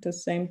do the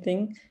same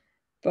thing.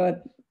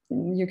 But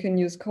you can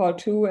use call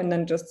 2 and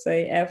then just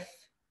say f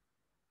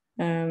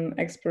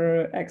x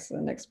per x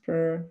and x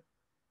per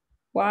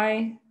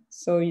y.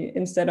 So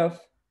instead of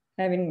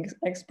having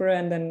x per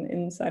and then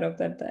inside of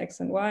that the x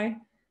and y,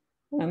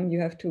 you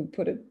have to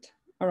put it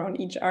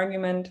around each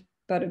argument,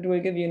 but it will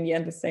give you in the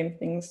end the same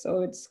thing.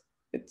 So it's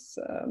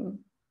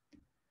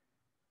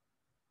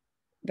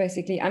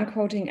basically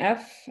unquoting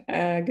f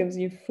gives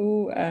you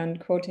foo, and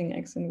quoting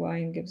x and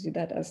y gives you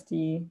that as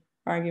the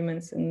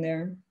arguments in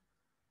there.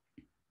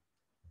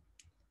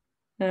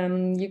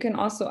 You can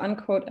also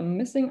unquote a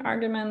missing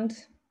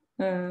argument.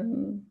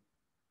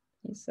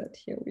 He said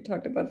here, we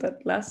talked about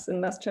that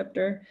in last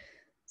chapter.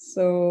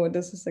 So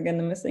this is again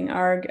the missing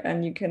arg,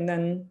 and you can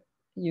then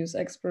use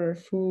expr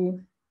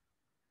foo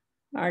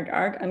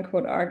arg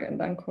unquote arg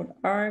and unquote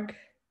arg,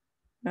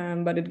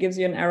 but it gives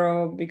you an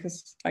error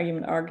because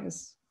argument arg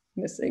is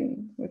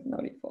missing with no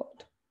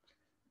default.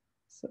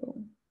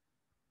 So,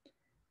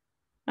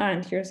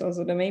 and here's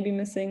also the maybe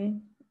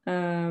missing,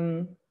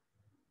 and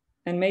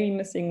maybe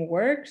missing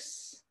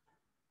works,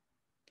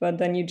 but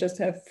then you just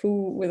have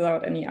foo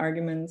without any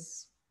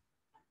arguments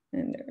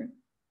in there.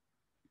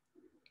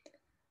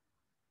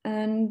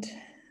 And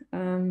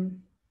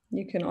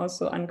you can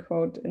also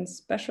unquote in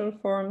special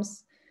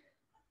forms.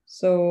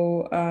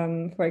 So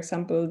for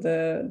example,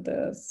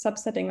 the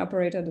subsetting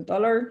operator, the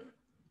dollar,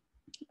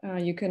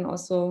 you can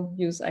also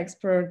use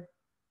expr,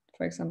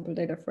 for example,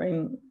 data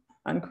frame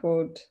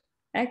unquote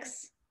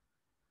x.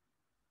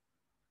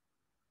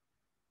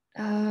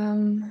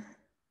 No,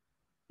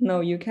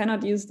 you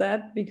cannot use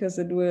that because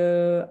it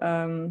will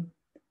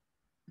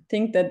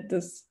think that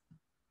this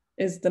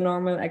is the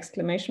normal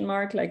exclamation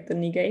mark, like the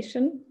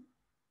negation.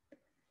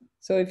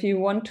 So if you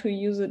want to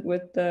use it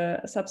with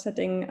the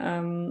subsetting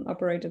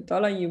operator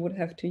dollar, you would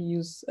have to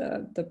use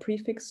the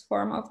prefix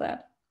form of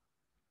that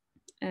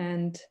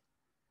and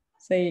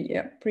say,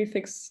 yeah,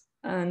 prefix,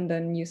 and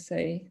then you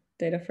say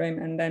data frame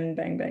and then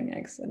bang bang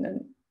x, and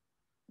then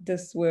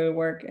this will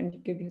work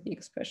and give you the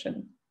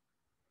expression.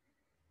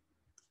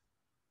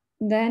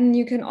 Then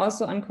you can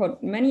also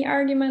unquote many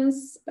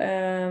arguments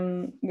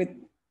with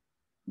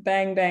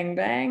bang bang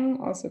bang,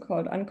 also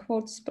called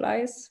unquote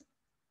splice.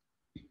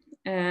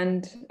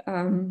 And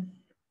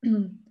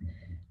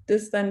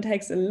this then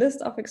takes a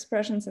list of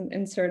expressions and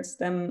inserts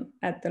them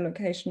at the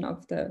location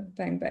of the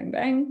bang, bang,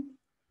 bang.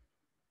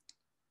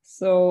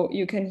 So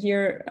you can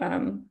here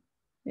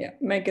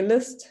make a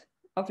list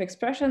of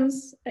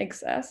expressions,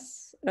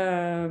 XS,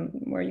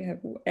 where you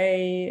have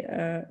A,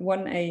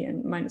 1A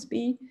and minus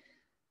B.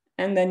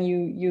 And then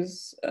you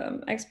use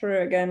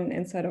expr again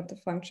inside of the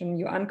function.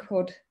 You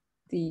unquote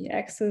the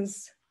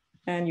X's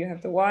and you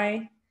have the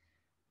Y.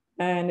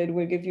 And it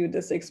will give you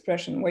this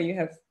expression where you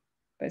have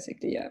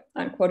basically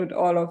unquoted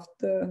all of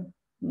the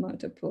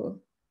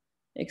multiple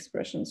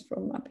expressions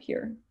from up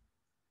here.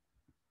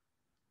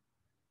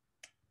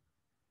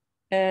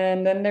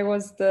 And then there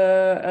was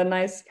a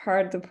nice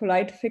part, the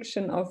polite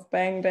fiction of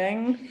bang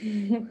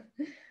bang,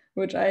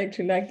 which I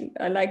actually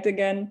liked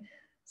again.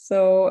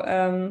 So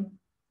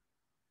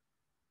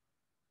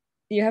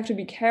you have to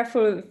be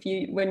careful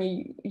when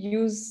you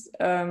use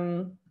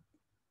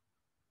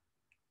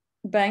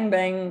bang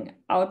bang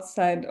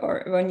outside,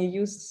 or when you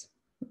use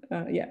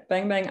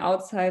bang bang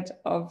outside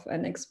of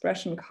an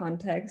expression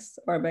context,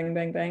 or bang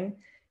bang bang,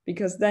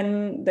 because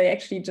then they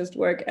actually just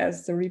work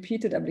as the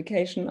repeated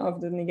application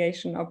of the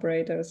negation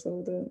operator,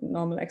 so the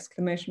normal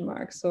exclamation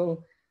mark.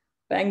 So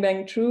bang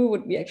bang true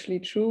would be actually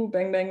true,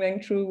 bang bang bang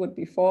true would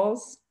be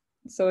false.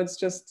 So it's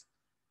just,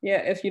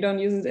 if you don't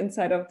use it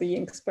inside of the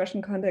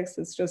expression context,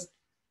 it's just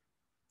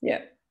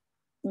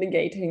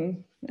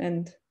negating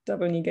and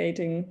double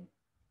negating.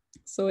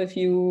 So if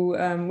you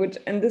would,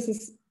 and this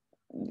is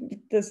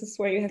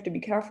where you have to be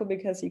careful,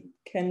 because you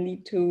can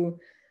lead to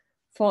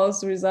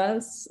false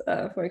results.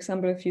 For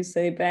example, if you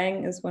say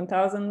bang is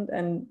 1000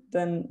 and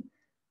then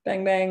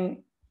bang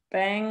bang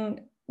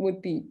bang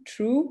would be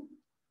true,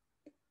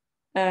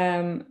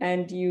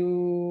 and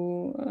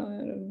you I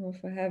don't know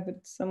if I have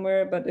it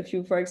somewhere, but if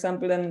you, for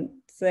example,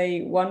 then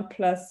say 1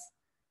 plus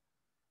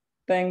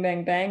bang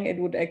bang bang, it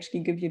would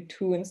actually give you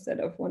 2 instead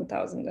of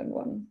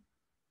 1001.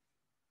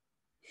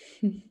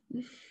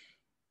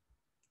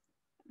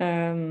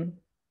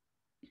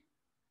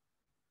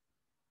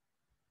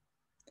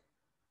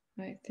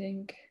 I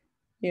think,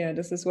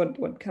 this is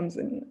what comes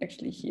in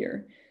actually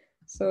here.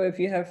 So if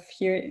you have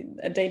here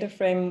a data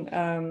frame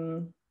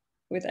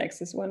with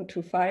x is 1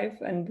 to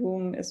 5 and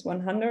boom is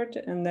 100,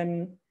 and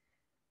then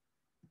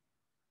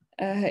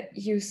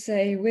you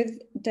say with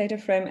data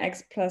frame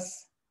x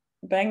plus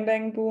bang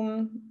bang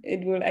boom,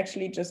 it will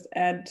actually just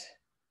add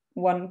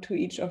 1 to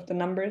each of the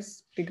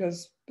numbers,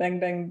 because bang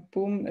bang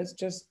boom is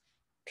just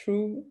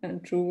true,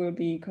 and true will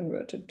be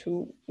converted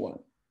to 1.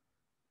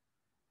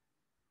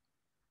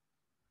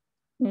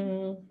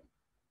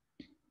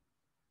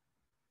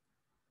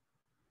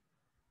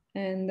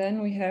 And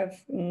then we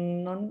have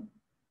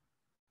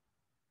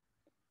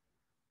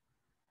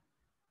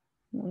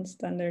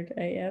non-standard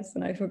AS,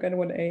 and I forgot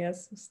what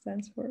AS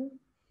stands for.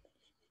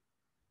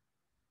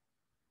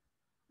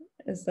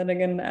 Is that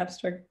again the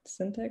abstract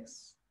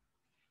syntax?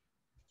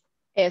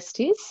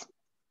 ASTs?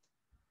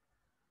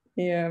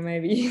 Yeah,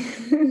 maybe.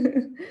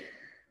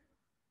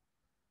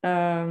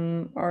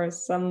 Or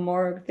some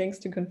more things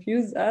to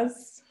confuse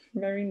us.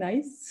 Very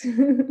nice.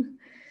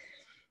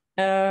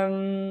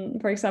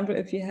 For example,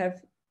 if you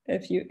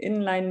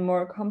inline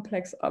more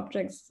complex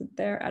objects,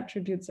 their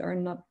attributes are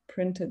not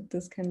printed.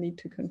 This can lead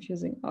to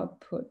confusing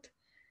output.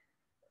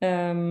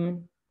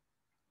 So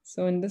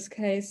in this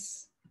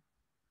case,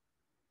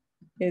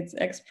 it's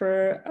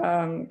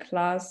expr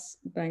class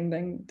bang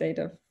bang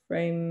data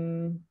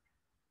frame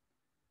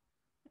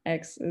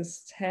x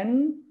is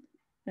 10,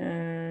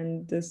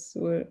 and this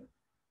will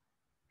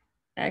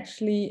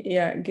actually,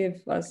 yeah,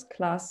 give us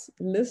class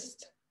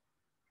list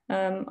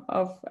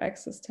of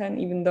x is 10,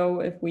 even though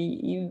if we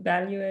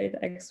evaluate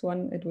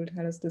x1, it will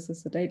tell us this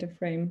is the data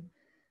frame.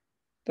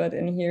 But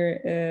in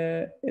here,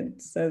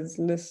 it says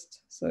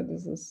list, so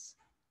this is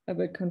a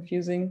bit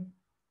confusing.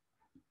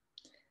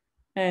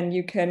 And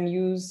you can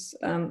use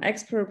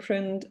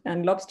expr_print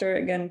and lobster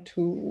again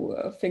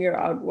to figure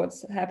out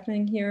what's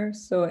happening here.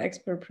 So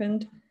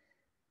expr_print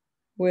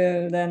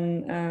will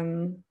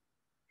then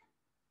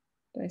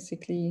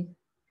basically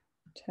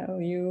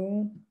tell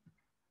you,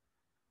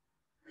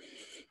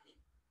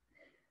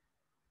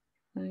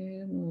 I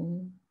don't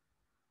know,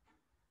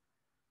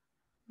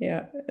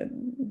 yeah,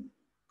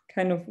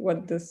 kind of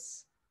what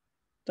this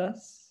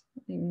does,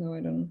 even though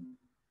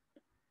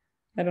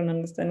I don't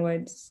understand why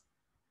it's,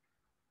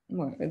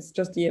 well, it's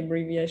just the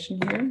abbreviation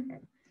here.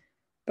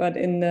 But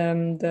in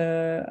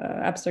the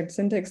abstract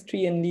syntax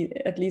tree,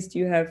 at least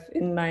you have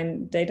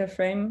inline data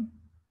frame.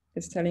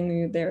 It's telling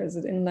you there is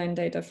an inline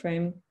data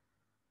frame.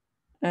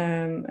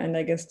 And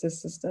I guess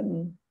this is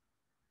then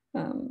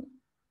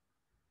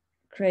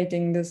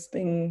creating this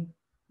thing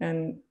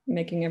and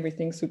making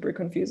everything super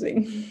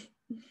confusing.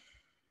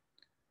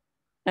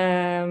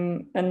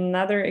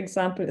 Another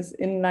example is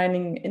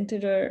inlining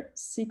integer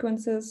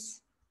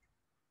sequences,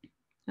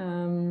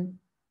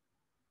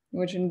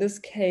 which in this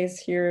case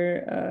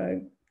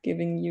here,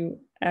 giving you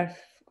f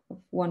of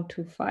 1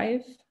 to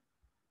 5.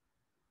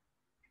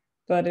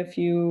 But if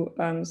you,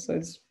 so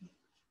it's,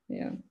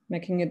 yeah,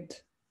 making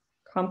it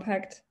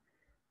compact.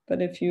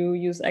 But if you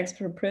use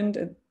expr_print,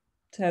 it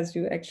tells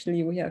you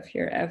actually we have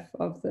here f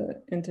of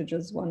the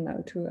integers 1,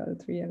 L2,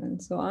 L3,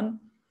 and so on.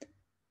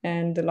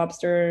 And the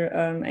lobster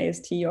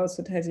AST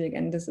also tells you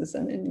again, this is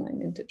an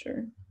inline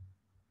integer.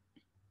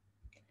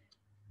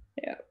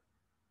 Yeah.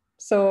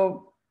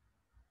 So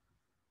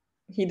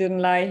he didn't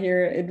lie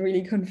here. It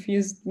really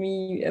confused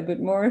me a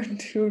bit more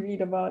to read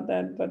about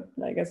that, but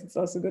I guess it's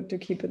also good to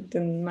keep it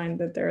in mind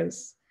that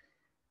there's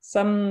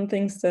some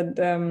things that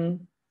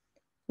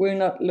will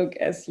not look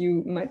as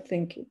you might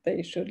think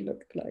they should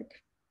look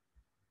like.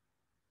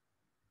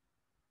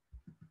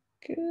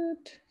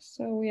 Good.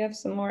 So we have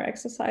some more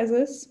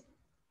exercises.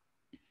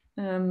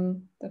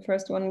 The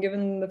first one,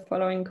 given the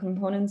following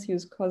components,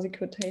 use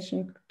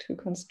Quasiquotation to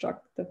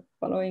construct the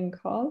following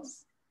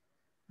calls.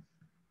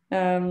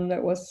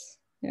 That was,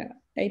 yeah,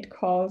 8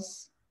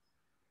 calls.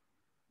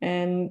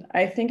 And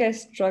I think I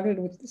struggled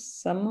with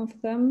some of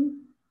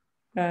them.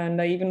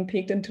 And I even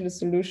peeked into the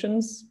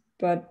solutions,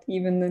 but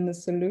even in the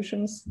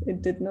solutions,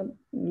 it did not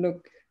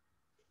look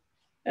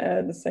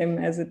the same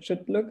as it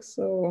should look.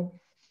 So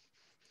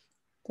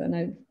then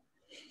I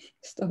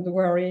stopped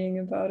worrying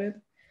about it.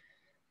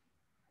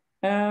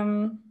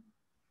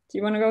 Do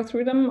you want to go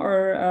through them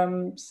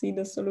or see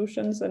the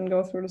solutions and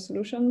go through the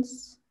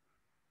solutions?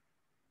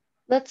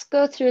 Let's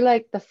go through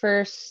like the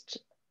first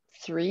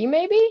 3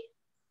 maybe?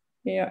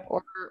 Yeah.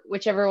 Or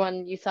whichever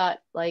one you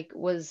thought like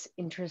was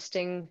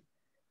interesting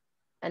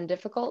and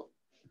difficult.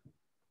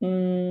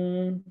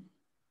 Yeah,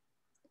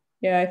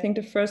 I think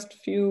the first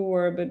few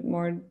were a bit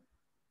more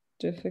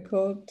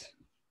difficult.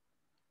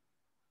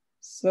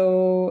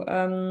 So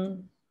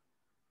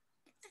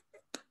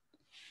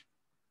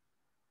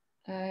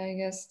I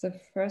guess the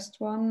first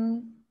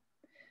one,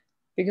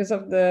 because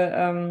of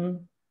the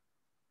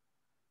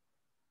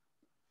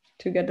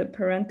to get the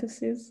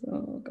parentheses,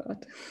 oh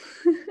God.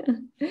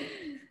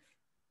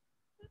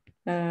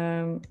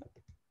 How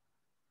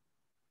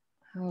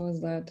was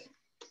that?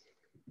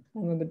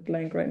 I'm a bit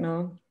blank right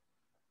now.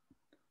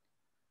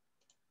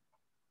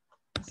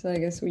 So I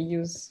guess we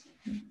use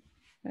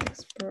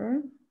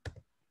expr.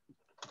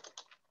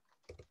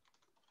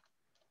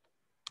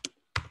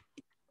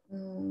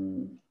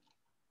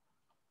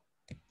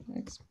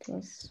 X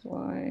plus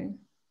y.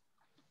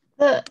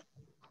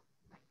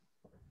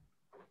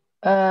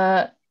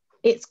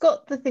 It's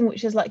got the thing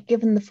which is like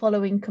given the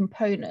following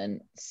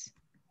components,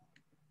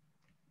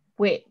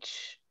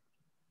 which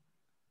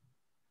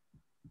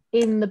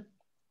in the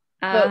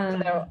book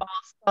there are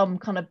some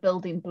kind of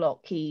building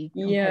blocky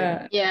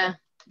components. Yeah.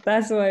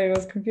 That's why it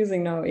was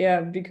confusing now.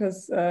 Yeah,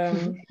 because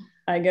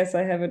I guess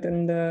I have it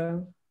in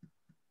the.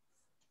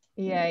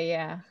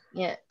 Yeah,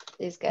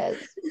 these guys.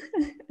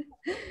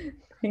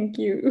 Thank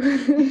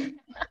you.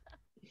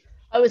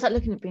 I was like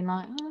looking at being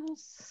like,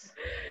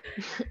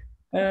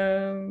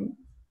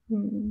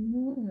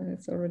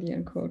 it's already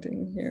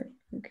unquoting here.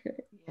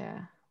 Okay.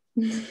 Yeah.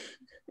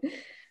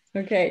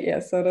 Okay, yeah,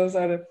 so those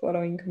are the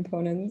following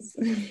components.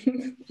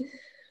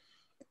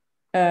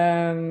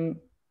 Yeah,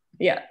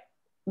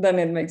 then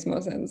it makes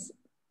more sense.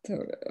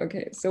 So,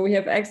 okay, so we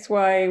have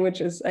xy,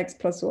 which is x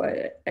plus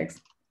y,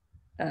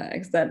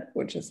 xz,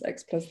 which is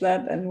x plus z,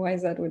 and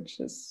yz, which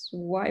is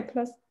y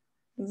plus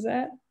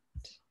z.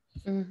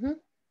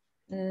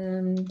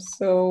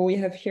 So we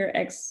have here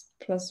x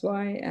plus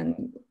y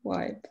and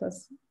y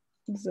plus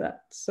z.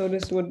 So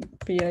this would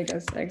be, I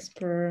guess,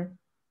 expr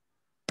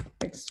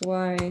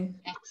xy,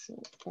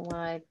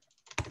 y,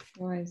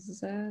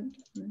 yz.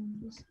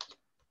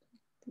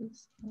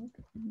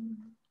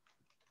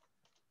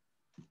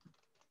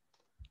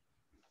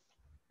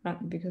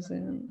 because I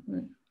don't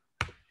know.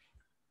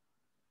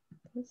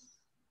 This.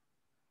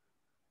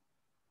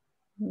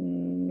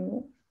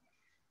 No.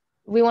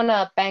 We want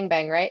to bang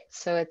bang, right?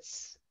 So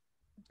it's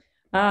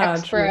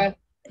x True. for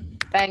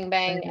bang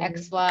bang Bang.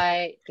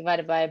 xy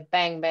divided by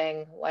bang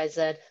bang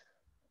yz.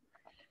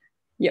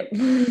 Yep,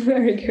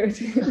 very good.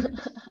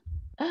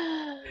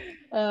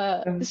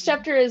 This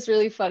chapter is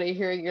really funny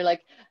hearing you're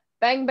like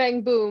bang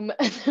bang boom.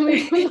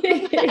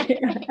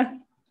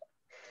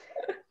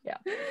 Yeah.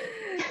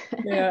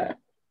 Yeah.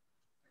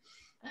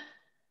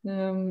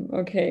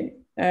 Okay,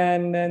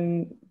 and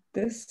then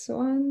this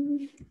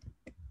one.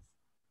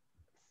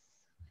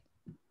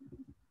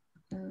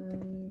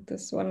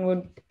 This one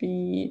would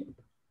be.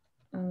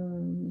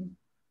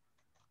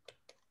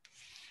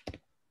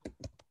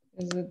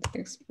 Is it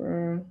x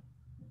per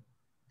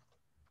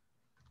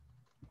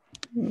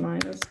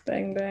minus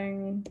bang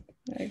bang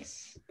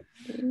x?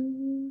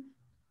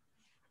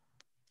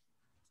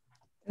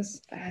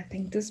 This, I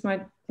think this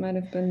might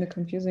have been the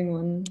confusing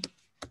one.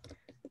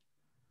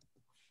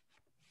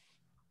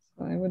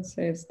 So I would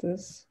say it's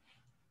this.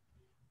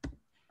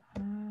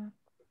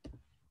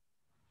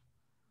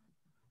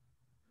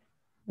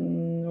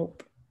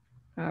 Nope.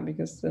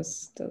 Because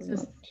this does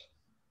not.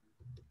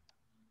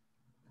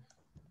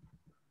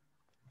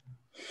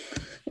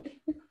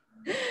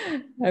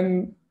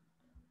 I'm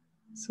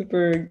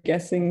super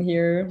guessing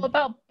here. What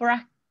about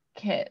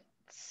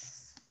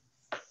brackets?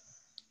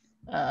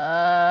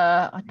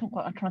 I'm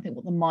trying to think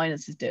what the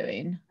minus is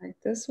doing. Like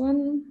this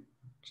one,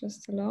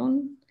 just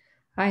alone.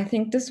 I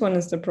think this one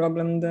is the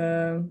problem,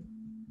 the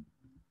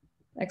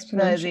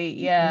exponential.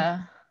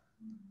 Yeah.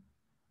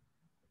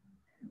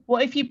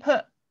 What if you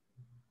put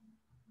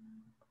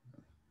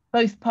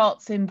both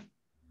parts in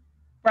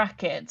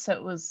brackets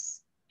so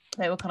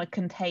they were kind of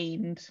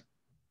contained?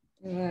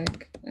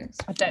 Like yeah. Is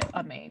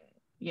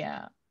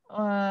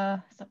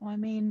that what I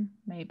mean?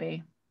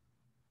 Maybe.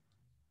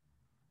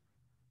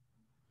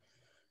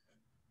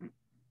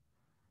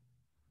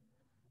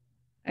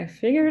 I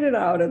figured it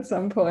out at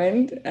some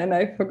point and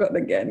I forgot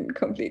again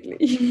completely.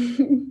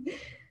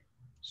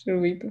 Should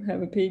we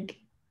have a peek?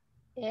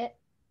 Yeah.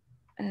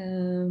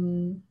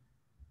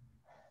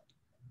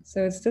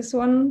 So it's this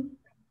one.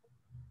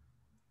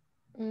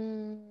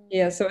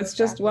 Yeah, so it's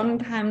just brackets.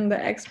 1 time the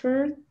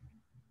expert,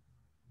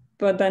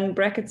 but then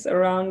brackets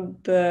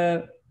around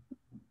the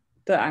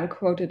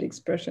unquoted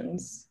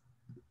expressions.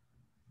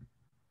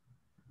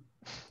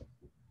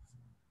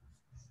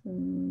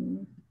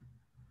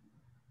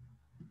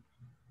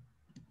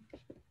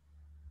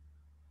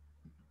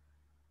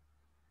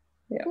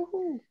 Yeah.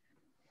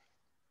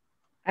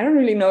 I don't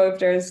really know if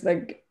there's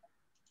like,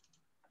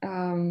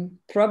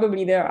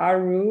 probably there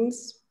are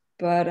rules,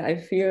 but I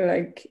feel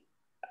like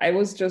I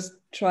was just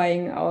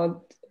trying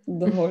out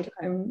the whole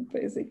time,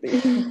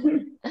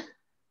 basically.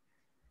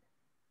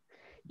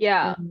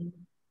 Yeah.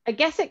 I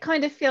guess it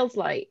kind of feels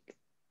like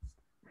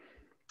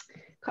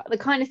the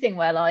kind of thing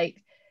where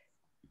like,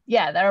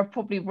 yeah, there are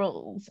probably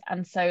rules.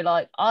 And so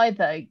like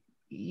either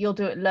you'll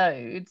do it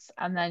loads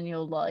and then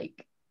you'll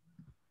like,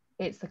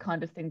 it's the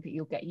kind of thing that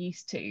you'll get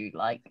used to,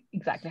 like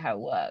exactly how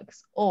it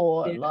works,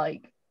 or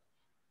like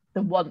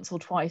the once or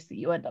twice that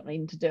you end up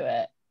needing to do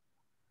it,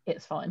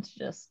 it's fine to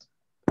just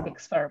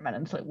experiment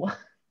until it works.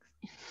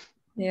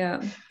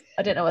 Yeah.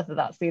 I don't know whether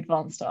that's the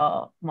advanced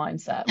art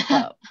mindset,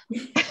 but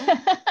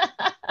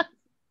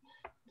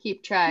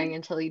keep trying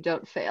until you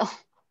don't fail.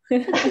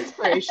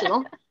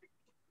 Inspirational.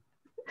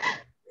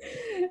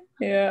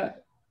 Yeah.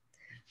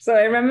 So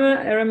I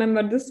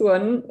remember this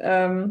one.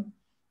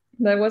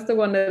 That was the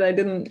one that I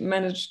didn't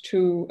manage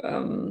to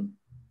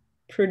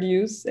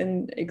produce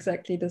in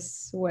exactly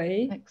this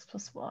way. X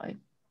plus y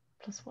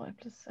plus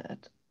z.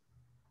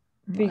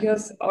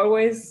 Because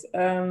always,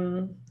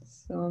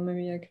 so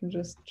maybe I can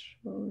just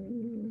show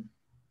you.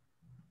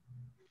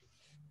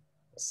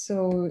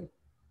 So,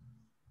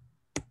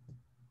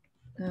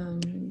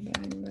 bang,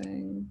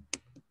 bang.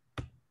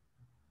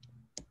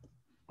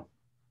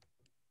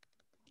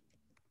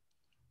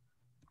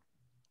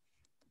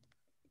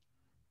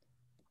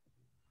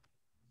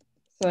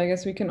 So I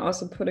guess we can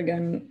also put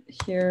again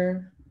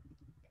here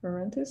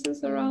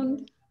parentheses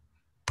around.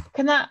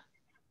 Can that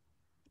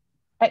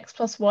x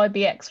plus y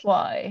be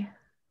xy?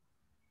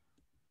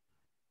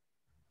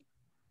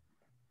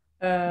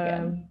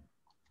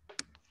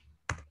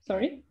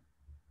 Sorry?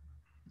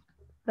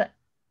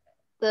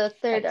 The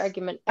third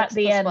argument at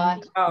the end. Y.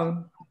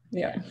 Oh,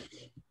 yeah.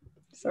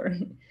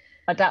 Sorry.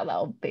 I doubt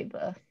that'll be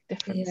the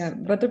difference. Yeah,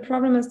 but the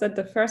problem is that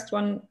the first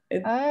one,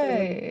 it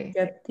doesn't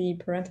get the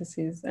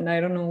parentheses, and I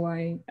don't know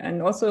why.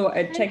 And also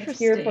I checked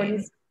here for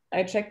these,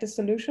 I checked the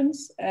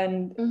solutions,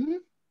 and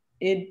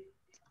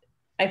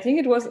I think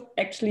it was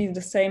actually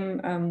the same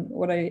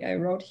what I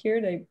wrote here,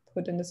 they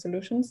put in the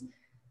solutions,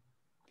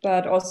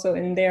 but also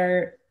in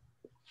their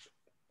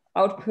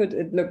output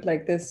it looked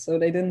like this, so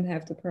they didn't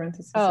have the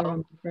parentheses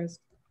around the first.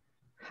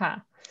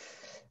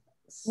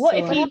 What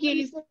if you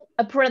use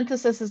a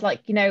parenthesis as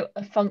like, you know,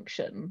 a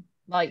function,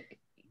 like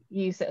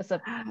use it as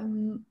a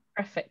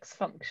prefix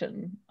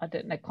function. I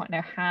don't quite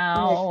know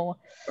how.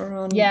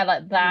 Around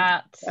like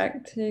that.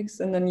 backticks,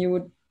 and then you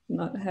would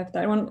not have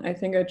that one. I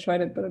think I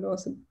tried it, but it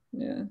also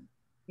doesn't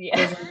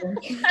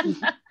work.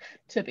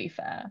 To be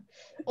fair,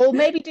 or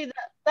maybe do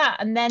that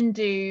and then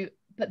do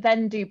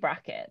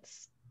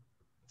brackets.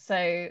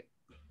 So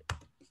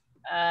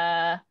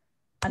and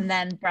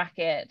then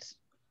bracket,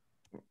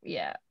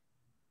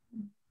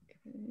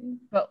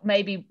 but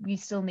maybe we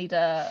still need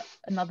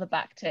another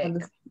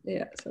backtick.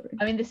 Sorry.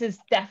 I mean, this is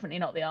definitely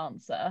not the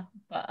answer,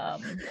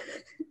 but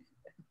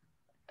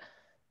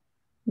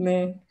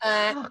no.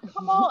 Oh,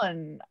 come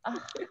on.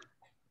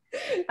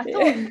 I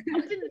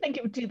didn't think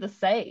it would do the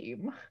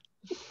same.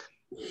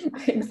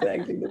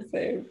 Exactly the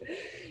same.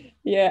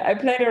 Yeah, I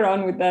played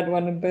around with that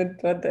one a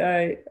bit, but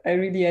I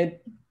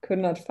could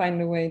not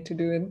find a way to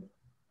do it.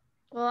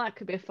 Well, that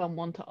could be a fun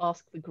one to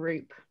ask the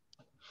group.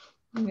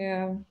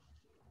 Yeah.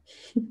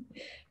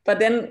 But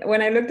then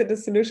when I looked at the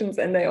solutions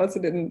and they also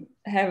didn't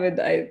have it,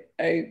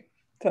 I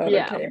thought,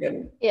 okay,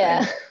 then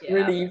I'm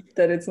relieved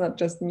that it's not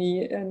just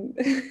me. And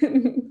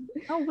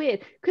oh,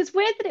 weird. Because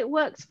weird that it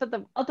works for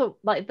the other,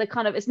 like the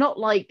kind of, it's not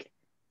like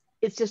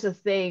it's just a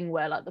thing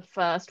where like the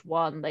first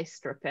one they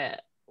strip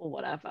it or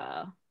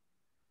whatever.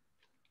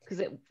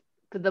 Because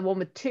for the one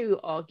with 2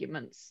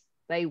 arguments,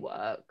 they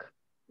work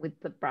with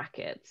the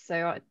brackets.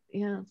 So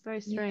it's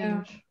very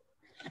strange. Yeah.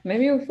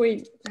 Maybe if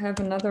we have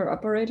another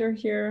operator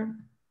here,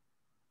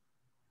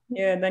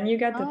 then you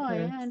get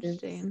the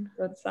interesting.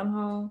 But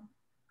somehow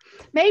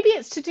maybe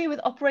it's to do with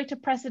operator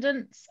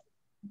precedence,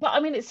 but I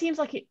mean, it seems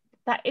like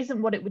that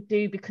isn't what it would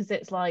do, because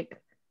it's like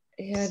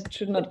it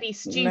should not be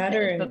stupid,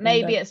 matter but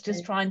maybe it's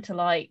just trying to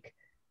like,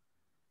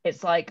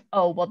 it's like,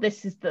 oh well,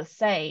 this is the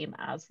same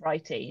as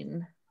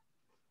writing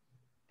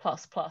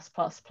plus plus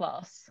plus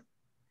plus.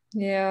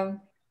 Yeah,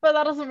 but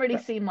that doesn't really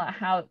seem like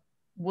how it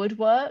would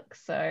work.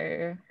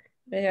 So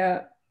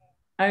yeah,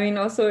 I mean,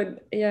 also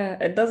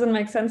it doesn't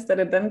make sense that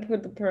it then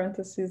put the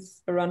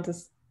parentheses around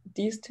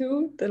these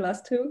 2, the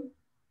last 2.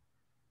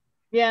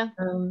 Yeah.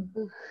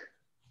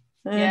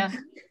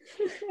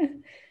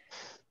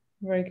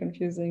 Very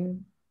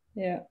confusing.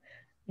 Yeah.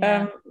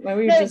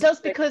 It does,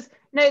 because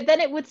then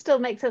it would still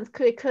make sense,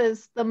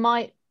 because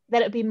then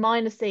it'd be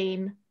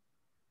minusing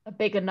a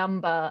bigger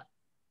number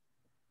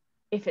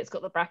if it's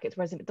got the brackets,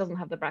 whereas if it doesn't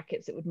have the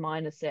brackets, it would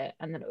minus it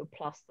and then it would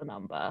plus the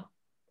number.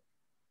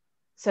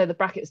 So the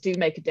brackets do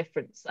make a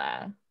difference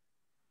there,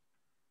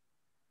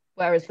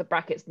 whereas the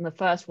brackets in the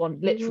first one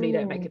literally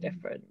don't make a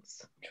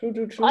difference.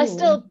 True. I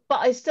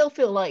still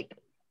feel like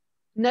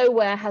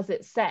nowhere has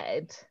it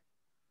said.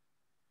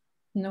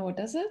 No,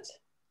 does it?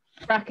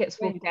 Brackets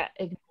will get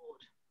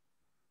ignored.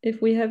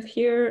 If we have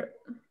here,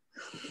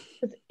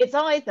 it's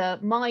either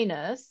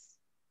minus,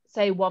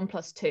 say 1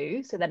 plus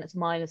 2, so then it's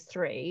minus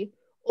 3,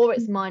 or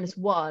it's minus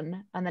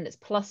 1 and then it's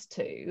plus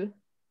 2,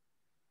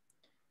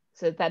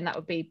 so then that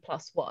would be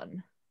plus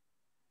 1.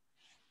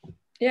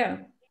 Yeah,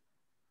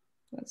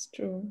 that's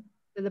true.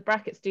 So the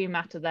brackets do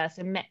matter there.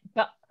 So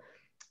but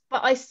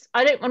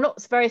I'm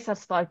not very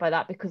satisfied by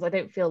that, because I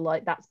don't feel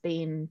like that's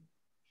been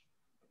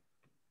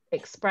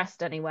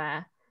expressed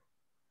anywhere.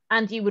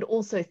 And you would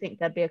also think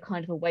there'd be a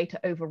kind of a way to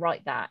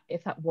overwrite that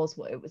if that was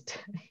what it was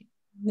doing.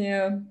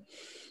 Yeah.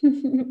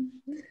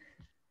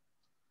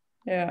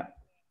 Yeah.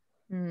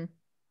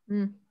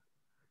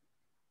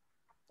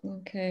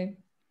 Okay.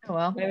 Oh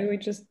well. Maybe we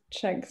just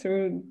check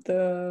through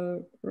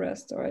the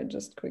rest, or I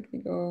just quickly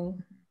go.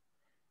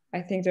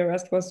 I think the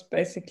rest was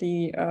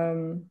basically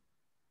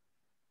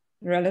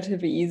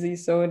relatively easy.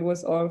 So it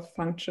was all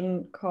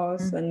function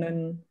calls, and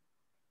then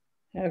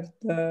have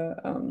the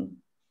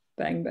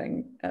bang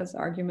bang as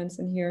arguments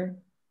in here.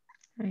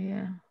 Oh,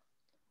 yeah.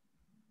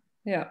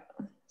 Yeah.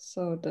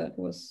 So that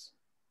was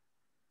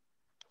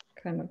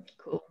kind of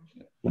cool,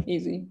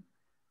 easy.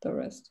 The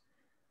rest.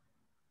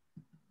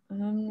 I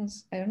don't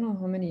know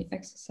how many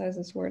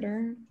exercises were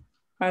there.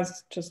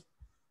 It's just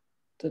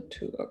the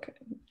 2. Okay,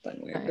 then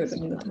we're good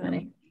in the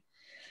time.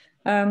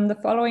 The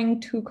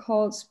following 2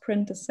 calls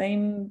print the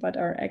same but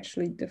are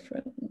actually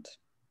different.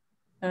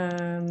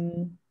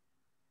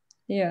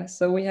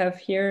 So we have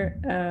here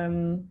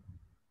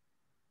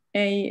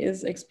A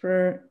is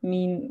expr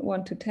mean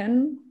 1 to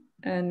 10,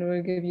 and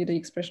we'll give you the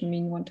expression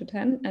mean 1 to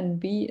 10, and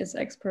B is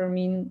expr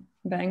mean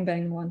bang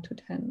bang 1 to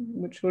 10,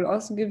 which will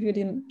also give you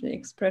the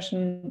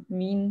expression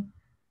mean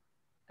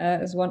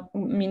is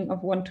mean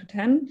of 1 to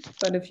 10,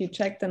 but if you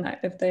check them,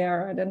 if they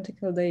are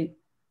identical, they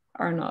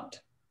are not.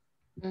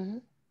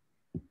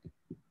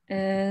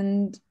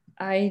 And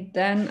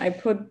I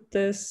put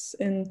this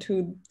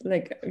into,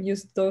 like,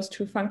 use those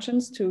 2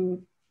 functions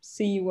to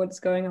see what's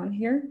going on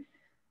here.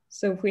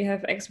 So if we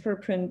have expr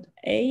print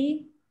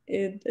A,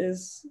 it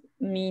is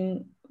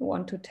mean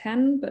 1 to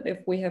 10, but if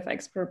we have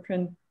expr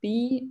print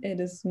B, it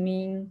is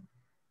mean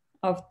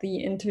of the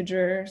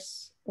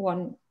integers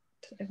 1,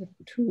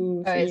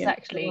 2, 3. It's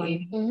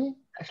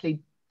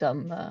actually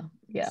done the,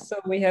 So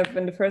we have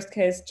in the first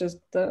case just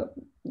the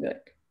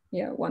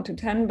 1 to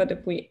 10, but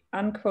if we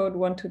uncode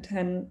 1 to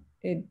 10,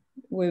 it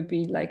will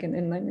be like an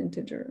inline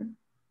integer.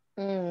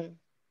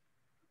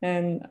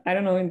 And I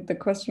don't know, the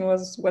question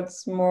was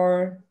what's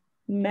more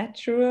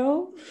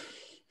natural?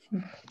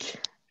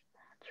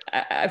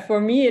 For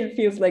me, it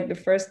feels like the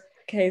first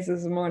case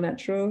is more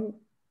natural.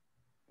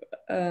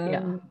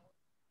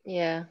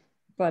 Yeah.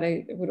 But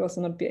I would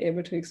also not be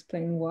able to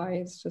explain why.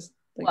 It's just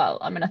like, well,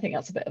 I mean, I think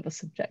that's a bit of a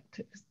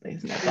subjective thing,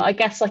 isn't it? But I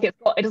guess like it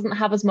doesn't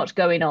have as much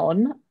going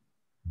on.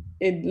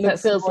 It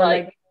looks so it feels more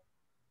like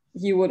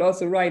you would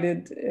also write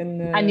it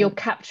in and you're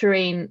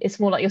capturing, it's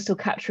more like you're still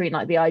capturing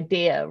like the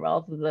idea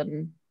rather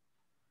than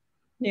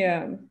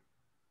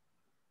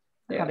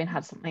having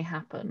had something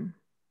happen.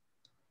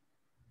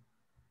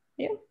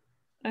 Yeah.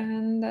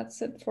 And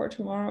that's it for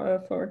tomorrow,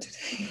 for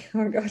today.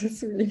 Oh god,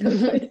 it's really not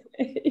my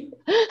day.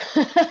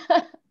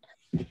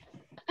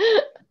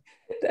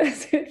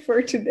 That's it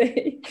for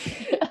today.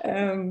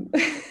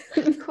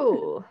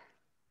 Cool.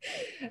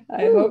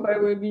 I hope I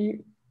will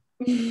be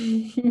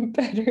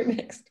better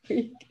next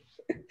week.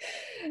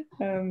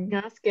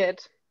 That's good.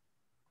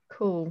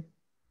 Cool.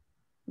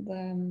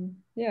 Then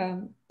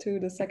to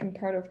the second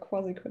part of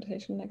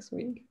Quasiquotation next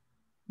week.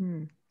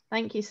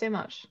 Thank you so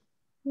much.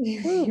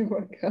 You're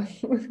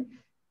welcome.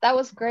 That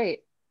was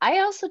great. I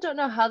also don't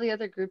know how the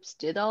other groups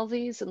did all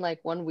these in like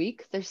 1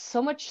 week. There's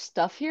so much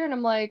stuff here, and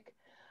I'm like,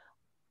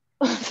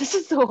 this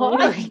is so hard.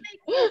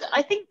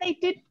 I think they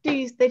did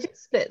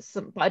split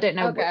some, but I don't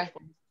know which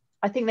ones.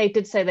 I think they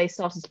did say they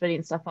started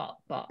splitting stuff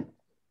up, but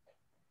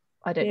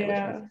I don't know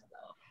which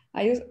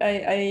ones.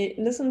 I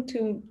listened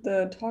to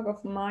the talk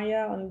of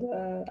Maya on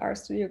the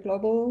RStudio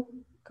Global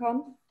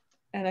Conf,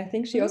 and I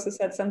think she also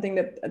said something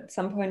that at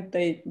some point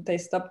they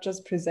stopped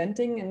just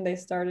presenting and they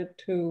started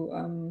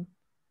to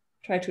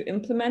try to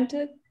implement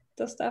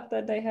the stuff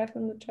that they have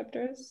in the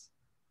chapters,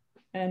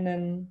 and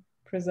then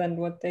present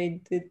what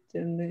they did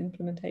in the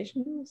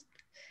implementations.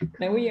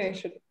 Maybe I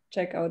should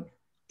check out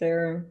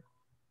their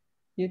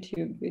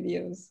YouTube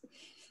videos.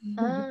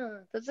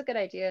 That's a good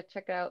idea.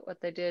 Check out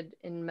what they did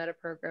in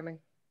metaprogramming.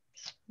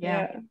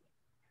 Yeah.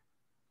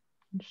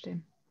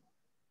 Interesting.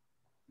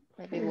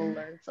 Maybe we'll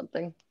learn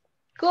something.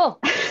 Cool.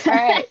 All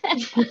right.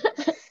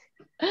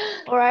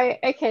 All right.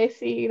 Okay.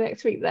 See you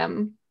next week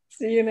then.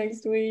 See you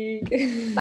next week.